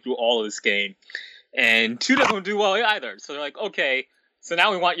somehow make it through all of this game, and 2 doesn't do well either. So they're like, okay, so now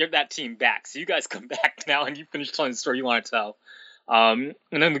we want that team back. So you guys come back now, and you finish telling the story you want to tell. And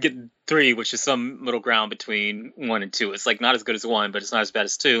then we get 3, which is some middle ground between 1 and 2. It's like not as good as 1, but it's not as bad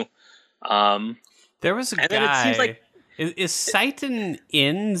as 2. There was a guy. Then it seems like, is Saiten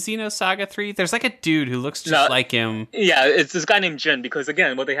in Xenosaga 3? There's like a dude who looks just like him. Yeah, it's this guy named Jin, because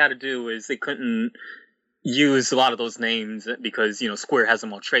again, what they had to do is they couldn't use a lot of those names because Square has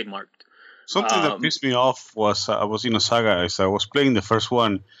them all trademarked. Something that pissed me off was I was in Xenosaga as I was playing the first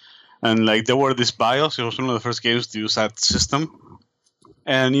one, and like there were these BIOS. It was one of the first games to use that system.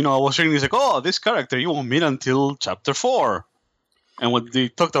 And I was reading, it's like, oh, this character you won't meet until chapter 4. And what they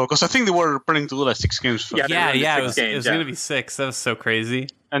talked about, because I think they were planning to do like 6 games. Yeah, they were in the it 6 was games, going to be 6. That was so crazy.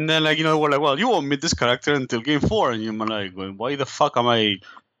 And then we're like, well, you won't meet this character until game 4, and you're like, going, why the fuck am I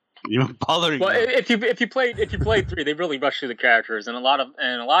even bothering? Well, now? if you played 3, they really rush through the characters, and a lot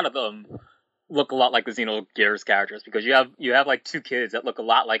of them look a lot like the Xenogears characters, because you have like 2 kids that look a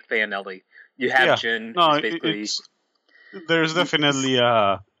lot like Faye and Ellie. You have Jin, No, who's basically there's definitely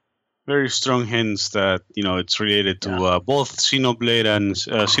very strong hints that it's related to both Xenoblade and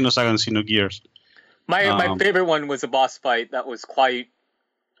Xenosaga and Xenogears. my favorite one was a boss fight that was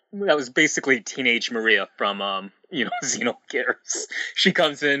basically teenage Maria from Xenogears. She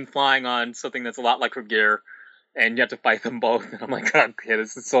comes in flying on something that's a lot like her gear, and you have to fight them both. And I'm like, God, yeah,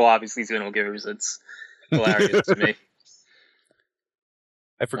 this is so obviously Xenogears. It's hilarious to me.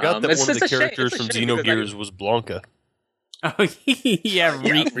 I forgot that it's one of the just a shame- characters it's a from shame because Xenogears was Blanca. Oh, yeah,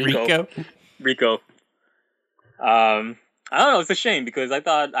 Rico. Rico. I don't know. It's a shame because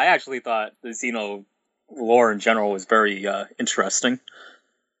I actually thought the Xeno lore in general was very interesting,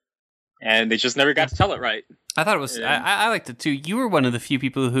 and they just never got to tell it right. I thought it was. Yeah. I liked it too. You were one of the few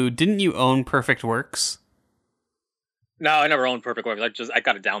people who didn't you own Perfect Works? No, I never owned Perfect Works. I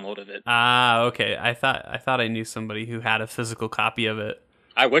got a download of it. Ah, okay. I thought I knew somebody who had a physical copy of it.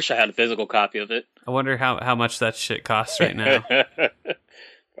 I wish I had a physical copy of it. I wonder how much that shit costs right now.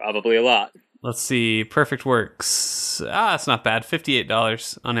 Probably a lot. Let's see. Perfect Works. It's not bad.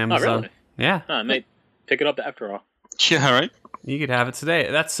 $58 on Amazon. Oh, really? Yeah. I may pick it up after all. Yeah, right. You could have it today.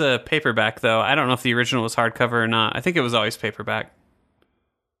 That's a paperback, though. I don't know if the original was hardcover or not. I think it was always paperback.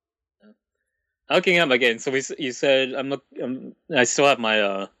 Looking up again. So you said I still have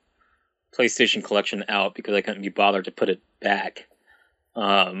my PlayStation collection out because I couldn't be bothered to put it back.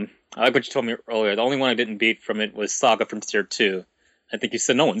 I like what you told me earlier. The only one I didn't beat from it was Saga Frontier 2. I think you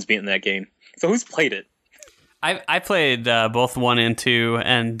said no one's beaten that game. So who's played it? I played both 1 and 2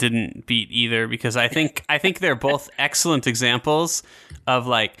 and didn't beat either because I think they're both excellent examples of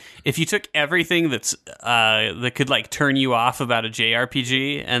like if you took everything that could like turn you off about a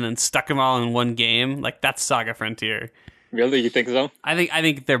JRPG and then stuck them all in one game, like that's Saga Frontier. Really, you think so? I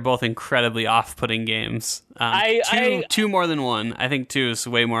think they're both incredibly off-putting games. Two more than 1. I think 2 is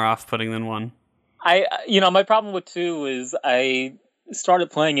way more off-putting than 1. My problem with 2 is I started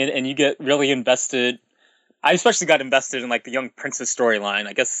playing it and you get really invested. I especially got invested in like the young prince's storyline.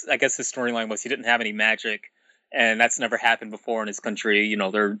 I guess his storyline was he didn't have any magic, and that's never happened before in his country.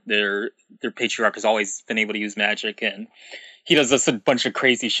 Their patriarch has always been able to use magic, and he does just a bunch of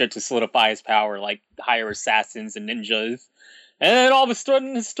crazy shit to solidify his power, like hire assassins and ninjas. And then all of a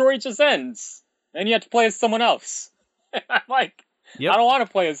sudden, his story just ends, and you have to play as someone else. I'm like, Yep. I don't want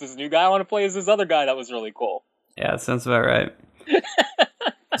to play as this new guy. I want to play as this other guy that was really cool. Yeah, that sounds about right.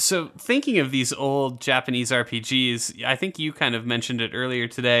 So, thinking of these old Japanese RPGs, I think you kind of mentioned it earlier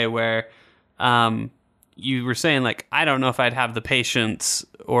today where you were saying, like, I don't know if I'd have the patience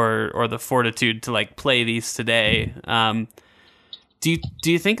or the fortitude to, like, play these today. Do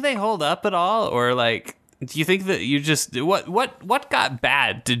you think they hold up at all? Or, like, do you think that you just... What got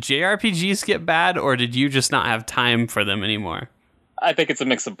bad? Did JRPGs get bad, or did you just not have time for them anymore? I think it's a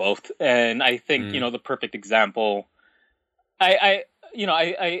mix of both. And I think, the perfect example... You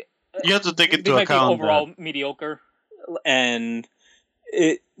have to take they into might be account overall mediocre, and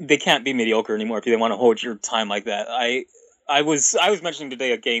they can't be mediocre anymore if they want to hold your time like that. I was mentioning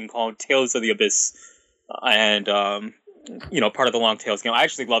today a game called Tales of the Abyss, and part of the Long Tales game. I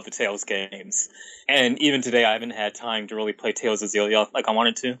actually love the Tales games, and even today I haven't had time to really play Tales of Xillia like I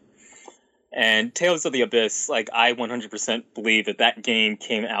wanted to. And Tales of the Abyss, like, I 100% believe that game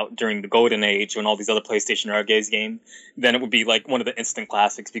came out during the golden age when all these other PlayStation arcades games, then it would be like one of the instant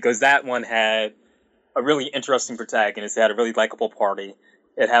classics, because that one had a really interesting protagonist. It had a really likable party.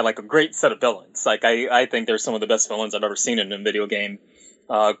 It had like a great set of villains. Like, I think they're some of the best villains I've ever seen in a video game,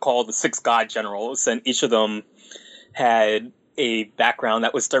 called the Six God Generals, and each of them had a background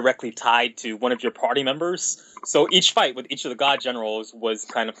that was directly tied to one of your party members. So each fight with each of the God Generals was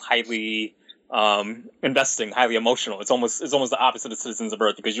kind of highly investing, highly emotional. It's almost the opposite of Citizens of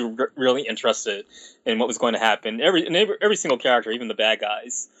Earth, because you're really interested in what was going to happen. Every single character, even the bad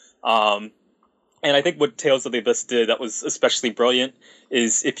guys. And I think what Tales of the Abyss did that was especially brilliant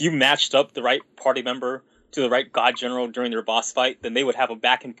is if you matched up the right party member to the right God General during their boss fight, then they would have a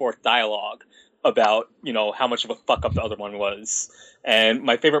back and forth dialogue about, how much of a fuck up the other one was. And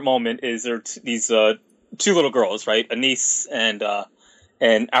my favorite moment is there these two little girls, right? Anise and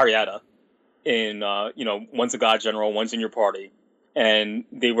Arietta. One's a God General, one's in your party. And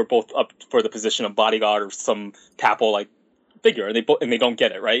they were both up for the position of bodyguard or some papal, like, figure, and they don't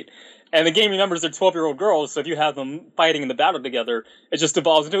get it, right? And the game remembers they're 12-year-old girls, so if you have them fighting in the battle together, it just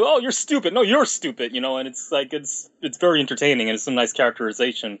evolves into, oh, you're stupid, no, you're stupid, and it's like, it's very entertaining, and it's some nice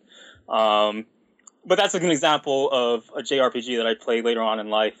characterization. But that's like an example of a JRPG that I played later on in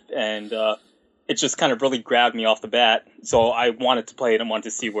life, and it just kind of really grabbed me off the bat, so I wanted to play it and wanted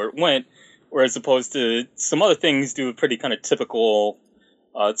to see where it went, whereas opposed to some other things do a pretty kind of typical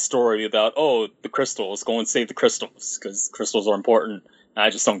story about, oh, the crystals, go and save the crystals, because crystals are important. I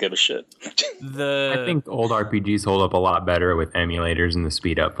just don't give a shit. I think old RPGs hold up a lot better with emulators and the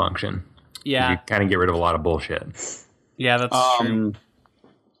speed up function. Yeah. You kind of get rid of a lot of bullshit. Yeah, that's true.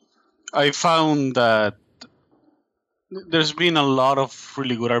 I found that there's been a lot of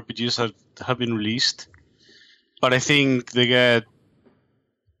really good RPGs that have been released, but I think they get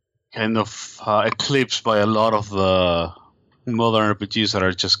kind of eclipsed by a lot of the modern RPGs that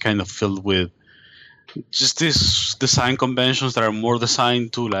are just kind of filled with just these design conventions that are more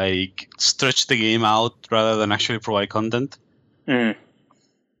designed to like stretch the game out rather than actually provide content. Mm.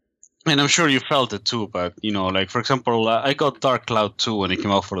 And I'm sure you felt it too, but like for example, I got Dark Cloud 2 when it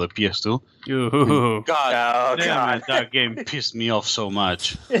came out for the PS2. Ooh. God, Oh, damn God. it, that game pissed me off so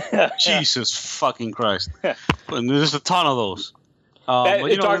much. Jesus fucking Christ! And there's a ton of those.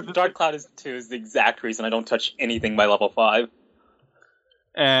 Dark Cloud 2 is the exact reason I don't touch anything by level 5.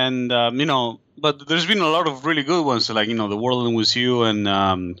 And but there's been a lot of really good ones, like The World Ends With You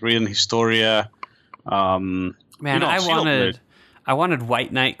and Reading Historia. Man, I wanted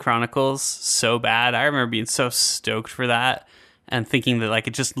White Knight Chronicles so bad. I remember being so stoked for that and thinking that like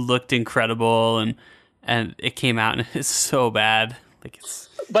it just looked incredible, and it came out and it's so bad. Like it's.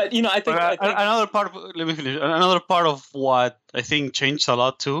 But I think another part. Let me finish. Another part of what I think changed a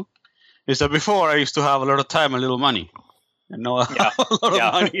lot too is that before I used to have a lot of time and little money. And now I have a lot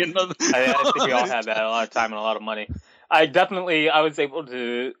of money. And I think we all had that, a lot of time and a lot of money. I was able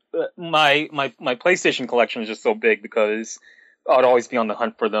to. My PlayStation collection was just so big because I'd always be on the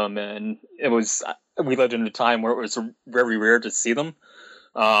hunt for them, and we lived in a time where it was very rare to see them.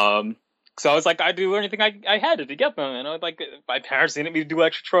 So I was like, I'd do anything I had to get them, and I was like, my parents needed me to do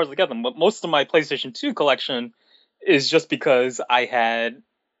extra chores to get them. But most of my PlayStation 2 collection is just because I had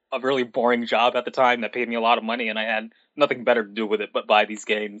a really boring job at the time that paid me a lot of money, and I had nothing better to do with it but buy these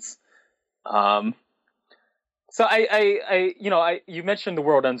games. So you mentioned The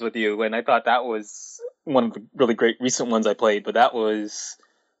World Ends With You, and I thought that was one of the really great recent ones I played, but that was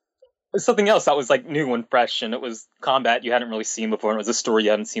something else that was like new and fresh, and it was combat you hadn't really seen before, and it was a story you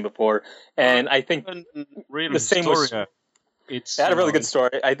hadn't seen before. And I think the same was. It had a really good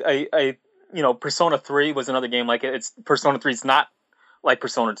story. Persona 3 was another game like it. Persona 3 is not like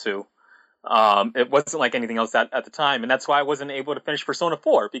Persona 2. It wasn't like anything else at the time, and that's why I wasn't able to finish Persona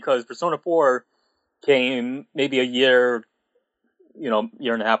 4, because Persona 4 came maybe a year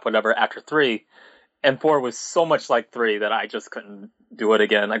and a half, whatever, after 3, and 4 was so much like 3 that I just couldn't do it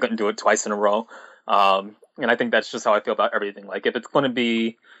again. I couldn't do it twice in a row, and I think that's just how I feel about everything. Like if it's going to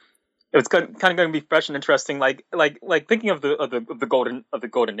be, it's kind of going to be fresh and interesting. Like thinking of the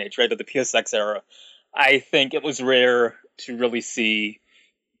golden age, right, of the PSX era. I think it was rare to really see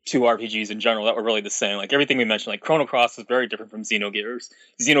two RPGs in general that were really the same. Like everything we mentioned, like Chrono Cross was very different from Xenogears.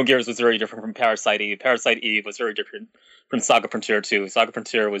 Xenogears was very different from Parasite Eve. Parasite Eve was very different from Saga Frontier 2. Saga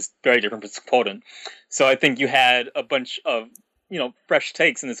Frontier was very different from Suikoden. So I think you had a bunch of, fresh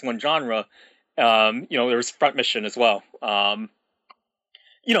takes in this one genre. There was Front Mission as well. And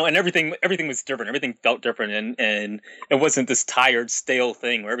everything was different. Everything felt different, and it wasn't this tired, stale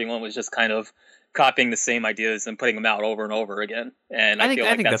thing where everyone was just kind of copying the same ideas and putting them out over and over again. And I feel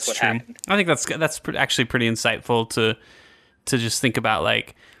like that's what happened. I think that's actually pretty insightful to just think about.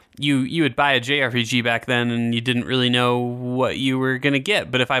 Like you would buy a JRPG back then and you didn't really know what you were going to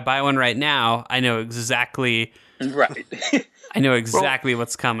get. But if I buy one right now, I know exactly right. I know exactly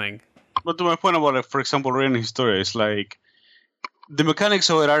what's coming. But to my point about it, for example, Reading Historia, it's like the mechanics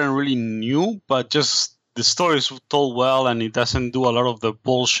of it aren't really new, but just the story is told well, and it doesn't do a lot of the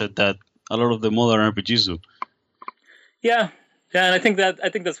bullshit that a lot of the modern RPGs do. Yeah, and I think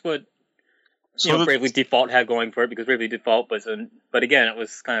that's what Bravely Default had going for it, because Bravely Default wasn't. But again, it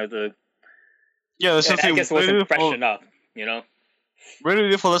was kind of the. Yeah, that's something. I guess it wasn't fresh enough, Bravely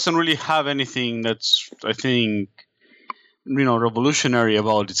Default doesn't really have anything that's, I think, revolutionary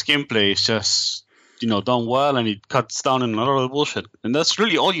about its gameplay. It's just done well, and it cuts down on a lot of the bullshit, and that's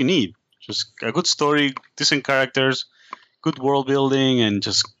really all you need. Just a good story, decent characters, good world building, and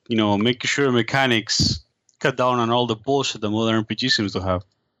just making sure mechanics cut down on all the bullshit the modern RPG seems to have.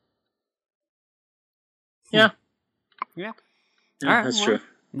 Yeah. All right, that's true.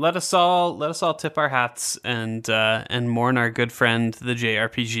 let us all tip our hats and mourn our good friend the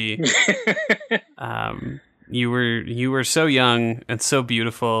JRPG. You were so young and so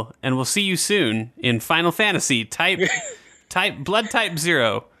beautiful, and we'll see you soon in Final Fantasy type Blood Type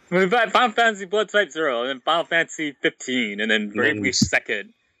 0. Final Fantasy Blood Type 0, and then Final Fantasy 15, and then Bravely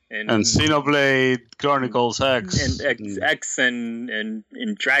Second. And Xenoblade Chronicles X. And X and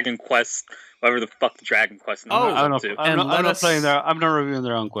Dragon Quest, whatever the fuck the Dragon Quest. I'm not playing there. I'm not reviewing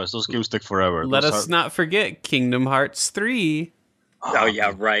Dragon Quest. Those games take forever. Let us not forget Kingdom Hearts 3. Oh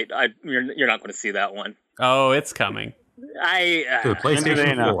yeah, right. You're not going to see that one. Oh, it's coming. To the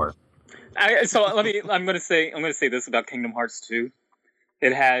PlayStation 4. I'm going to say this about Kingdom Hearts 2.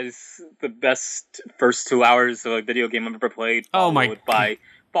 It has the best first 2 hours of a video game I've ever played.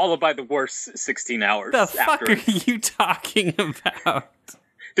 Followed by the worst 16 hours. The fuck are you talking about?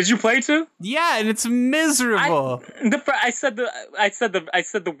 Did you play 2? Yeah, and it's miserable. I said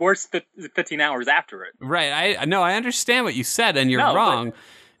the worst 15 hours after it. Right. I understand what you said, and you're wrong.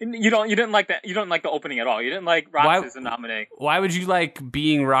 You didn't like that. You don't like the opening at all. You didn't like Roxas and Naminé. Why would you like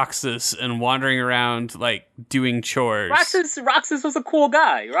being Roxas and wandering around like doing chores? Roxas was a cool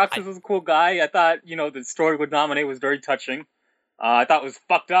guy. I thought the story with Naminé was very touching. I thought it was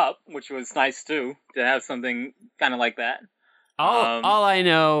fucked up, which was nice too to have something kind of like that. All I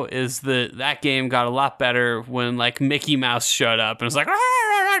know is that game got a lot better when like Mickey Mouse showed up and was like,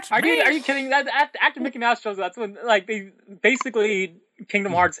 Are you kidding? That after Mickey Mouse shows up, that's when like they basically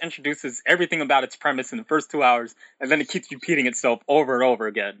Kingdom Hearts introduces everything about its premise in the first 2 hours, and then it keeps repeating itself over and over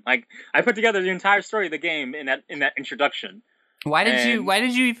again. Like I put together the entire story of the game in that introduction. Why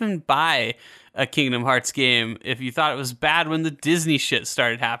did you even buy a Kingdom Hearts game if you thought it was bad when the Disney shit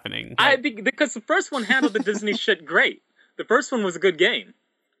started happening? Because the first one handled the Disney shit great. The first one was a good game.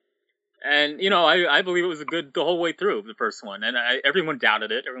 And, I believe it was the whole way through, the first one. And everyone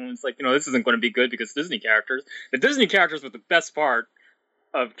doubted it. Everyone's like, this isn't going to be good because Disney characters. The Disney characters were the best part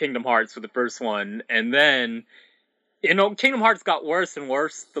of Kingdom Hearts for the first one. And then, Kingdom Hearts got worse and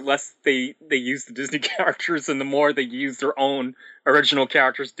worse the less they used the Disney characters and the more they used their own original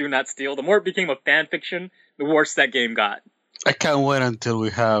characters, Do Not Steal. The more it became a fan fiction, the worse that game got. I can't wait until we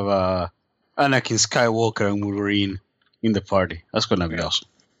have Anakin Skywalker and Wolverine in the party. That's going to be awesome.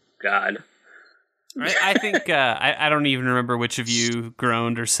 God. I think I don't even remember which of you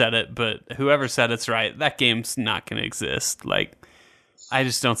groaned or said it, but whoever said it's right. That game's not going to exist. Like, I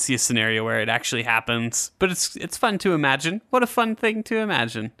just don't see a scenario where it actually happens. But it's fun to imagine. What a fun thing to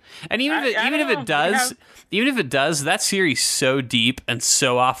imagine. And even if it does, that series so deep and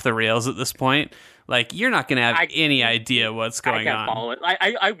so off the rails at this point. Like, you're not going to have any idea what's going on. I can't follow it.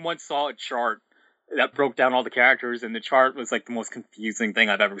 I once saw a chart that broke down all the characters, and the chart was like the most confusing thing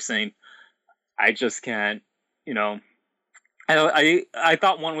I've ever seen. I just can't, I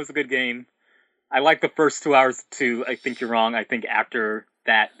thought 1 was a good game. I liked the first 2 hours of 2. I think you're wrong. I think after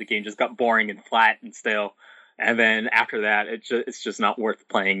that, the game just got boring and flat and stale. And then after that, it's just not worth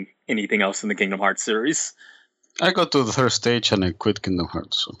playing anything else in the Kingdom Hearts series. I got to the third stage and I quit Kingdom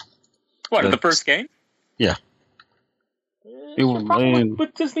Hearts. So. What, the first game? Yeah.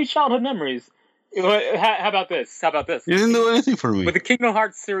 With Disney childhood memories. How about this? You didn't do anything for me. Would the Kingdom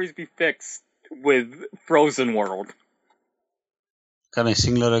Hearts series be fixed with Frozen World? Can I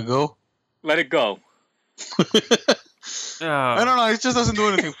sing Let It Go? Let It Go. I don't know. It just doesn't do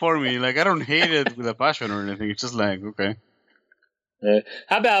anything for me. Like, I don't hate it with a passion or anything. It's just like, okay.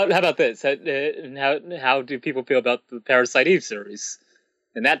 How about this? How do people feel about the Parasite Eve series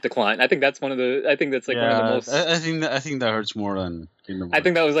and that decline? I think that's one of the. I think that's like one of the most. I think that hurts more than Kingdom Hearts. I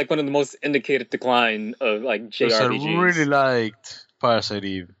think that was like one of the most indicated decline of like JRPGs. I really liked Parasite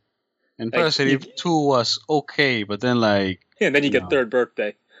Eve, and Parasite Eve 2 was okay, but then like. Yeah, and then you get Third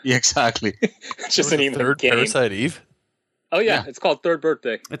Birthday. Yeah, exactly. It's just an even third game. Parasite Eve. Oh yeah, it's called Third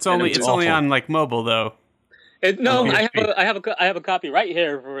Birthday. It's only on like mobile though. I have a copy right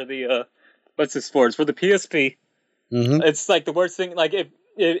here for the what's this for? It's for the PSP. Mm-hmm. It's like the worst thing. Like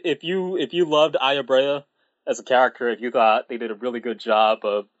if you loved Aya Brea as a character, if you thought they did a really good job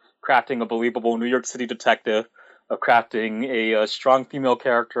of crafting a believable New York City detective, of crafting a strong female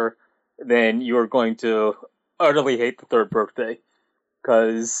character, then you are going to utterly hate the Third Birthday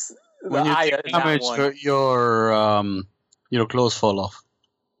because when you Aya damage your clothes fall off.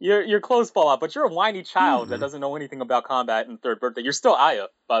 Your clothes fall off, but you're a whiny child that doesn't know anything about combat in Third Birthday. You're still Aya,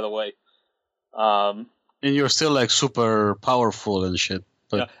 by the way. And you're still like super powerful and shit.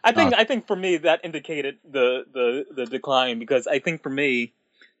 But yeah. I think for me that indicated the decline because I think for me,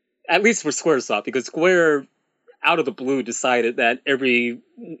 at least for Squaresoft, because Square out of the blue decided that every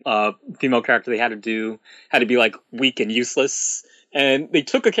female character they had to do had to be like weak and useless And they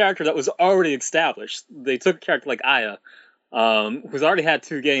took a character that was already established. They took a character like Aya, who's already had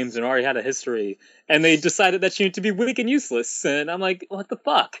 2 games and already had a history, and they decided that she needed to be weak and useless. And I'm like, what the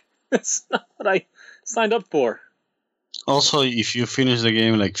fuck? That's not what I signed up for. Also, if you finish the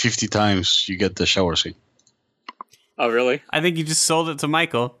game like 50 times, you get the shower scene. Oh, really? I think you just sold it to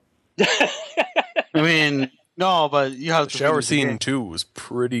Michael. I mean, no, but you have The to shower finish the game. scene 2 was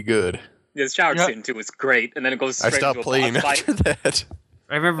pretty good. The shower Yeah. scene too was great, and then it goes I straight stopped into a playing boss after fight. that.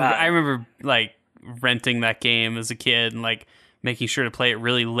 I remember like renting that game as a kid and like making sure to play it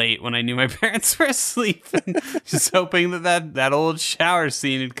really late when I knew my parents were asleep, and just hoping that old shower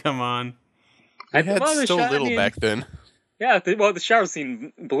scene had come on. I had well, the so shower- I little mean, back then. Yeah, the shower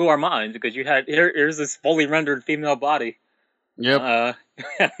scene blew our mind because you had here's this fully rendered female body. Yep.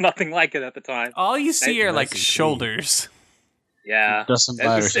 Nothing like it at the time. All you see are like Nice and shoulders. Yeah, Doesn't It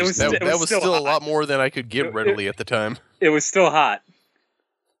matter. was- it was- That was still a hot. lot more than I could give readily at the time. It was still hot.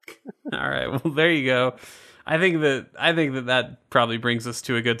 All right, well there you go. I think that probably brings us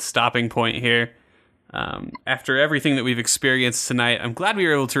to a good stopping point here. After everything that we've experienced tonight, I'm glad we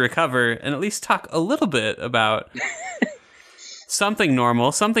were able to recover and at least talk a little bit about something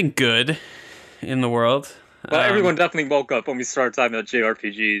normal, something good in the world. Well, everyone definitely woke up when we started talking about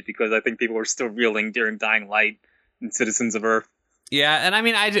JRPGs because I think people were still reeling during Dying Light and Citizens of Earth. Yeah, and I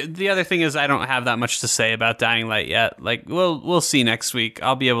mean, the other thing is I don't have that much to say about Dying Light yet. Like, we'll see next week.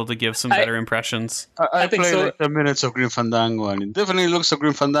 I'll be able to give some better impressions. I think played so. like 10 minutes of Grim Fandango, and it definitely looks like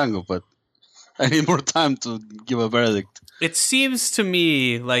Grim Fandango, but I need more time to give a verdict. It seems to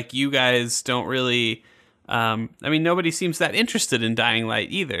me like you guys don't really. I mean, nobody seems that interested in Dying Light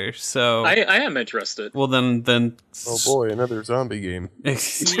either. So I am interested. well, then. Oh boy, another zombie game. Yeah,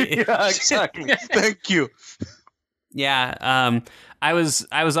 exactly. Thank you. Yeah. I was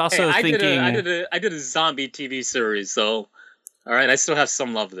also Hey, thinking I did a zombie TV series, so all right, I still have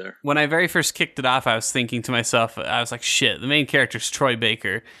some love there. when I very first kicked it off, I was thinking to myself, I was like, shit, the main character's Troy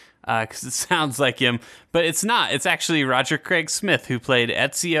Baker. Because it sounds like him, but it's not. It's actually Roger Craig Smith who played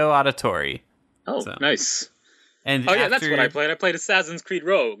Ezio Auditore. Oh, So- nice. And Oh yeah, that's what I played. I played Assassin's Creed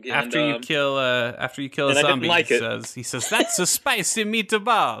Rogue. And, After you kill a and I didn't zombie, like he it. says that's a spicy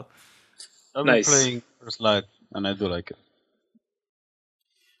meatball. I've Nice. been playing First Light, and I do like it.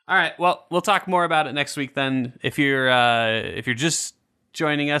 All right, well, we'll talk more about it next week then. If you're just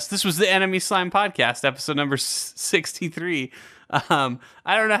joining us, this was the Enemy Slime Podcast, episode number 63. I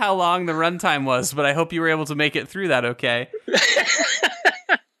don't know how long the runtime was, but I hope you were able to make it through that okay.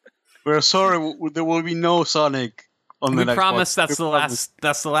 We're sorry, there will be no Sonic on the We next promise one.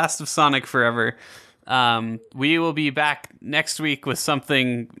 that's the last of Sonic forever. We will be back next week with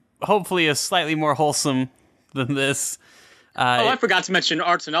something hopefully a slightly more wholesome than this. I forgot to mention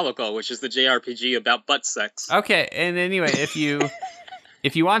Arts and Elico, which is the JRPG about butt sex. Okay, and anyway, if you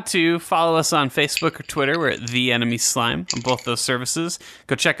want to follow us on Facebook or Twitter, we're at The Enemy Slime on both those services.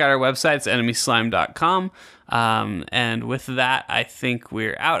 Go check out our website, it's enemyslime.com. And with that, I think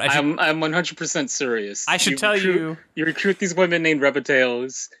we're out. I'm 100% serious. I should tell you... You recruit these women named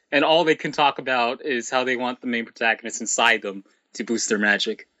Rebatails, and all they can talk about is how they want the main protagonist inside them to boost their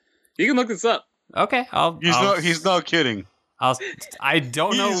magic. You can look this up. Okay, He's not kidding. I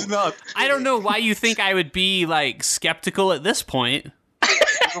don't know. He's not. I don't know why you think I would be like skeptical at this point.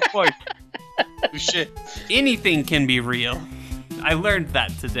 Good point. Shit. Anything can be real. I learned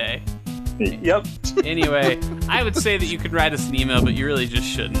that today. Yep. Anyway, I would say that you could write us an email, but you really just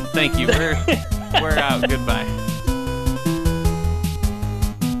shouldn't. Thank you. We're out. Goodbye.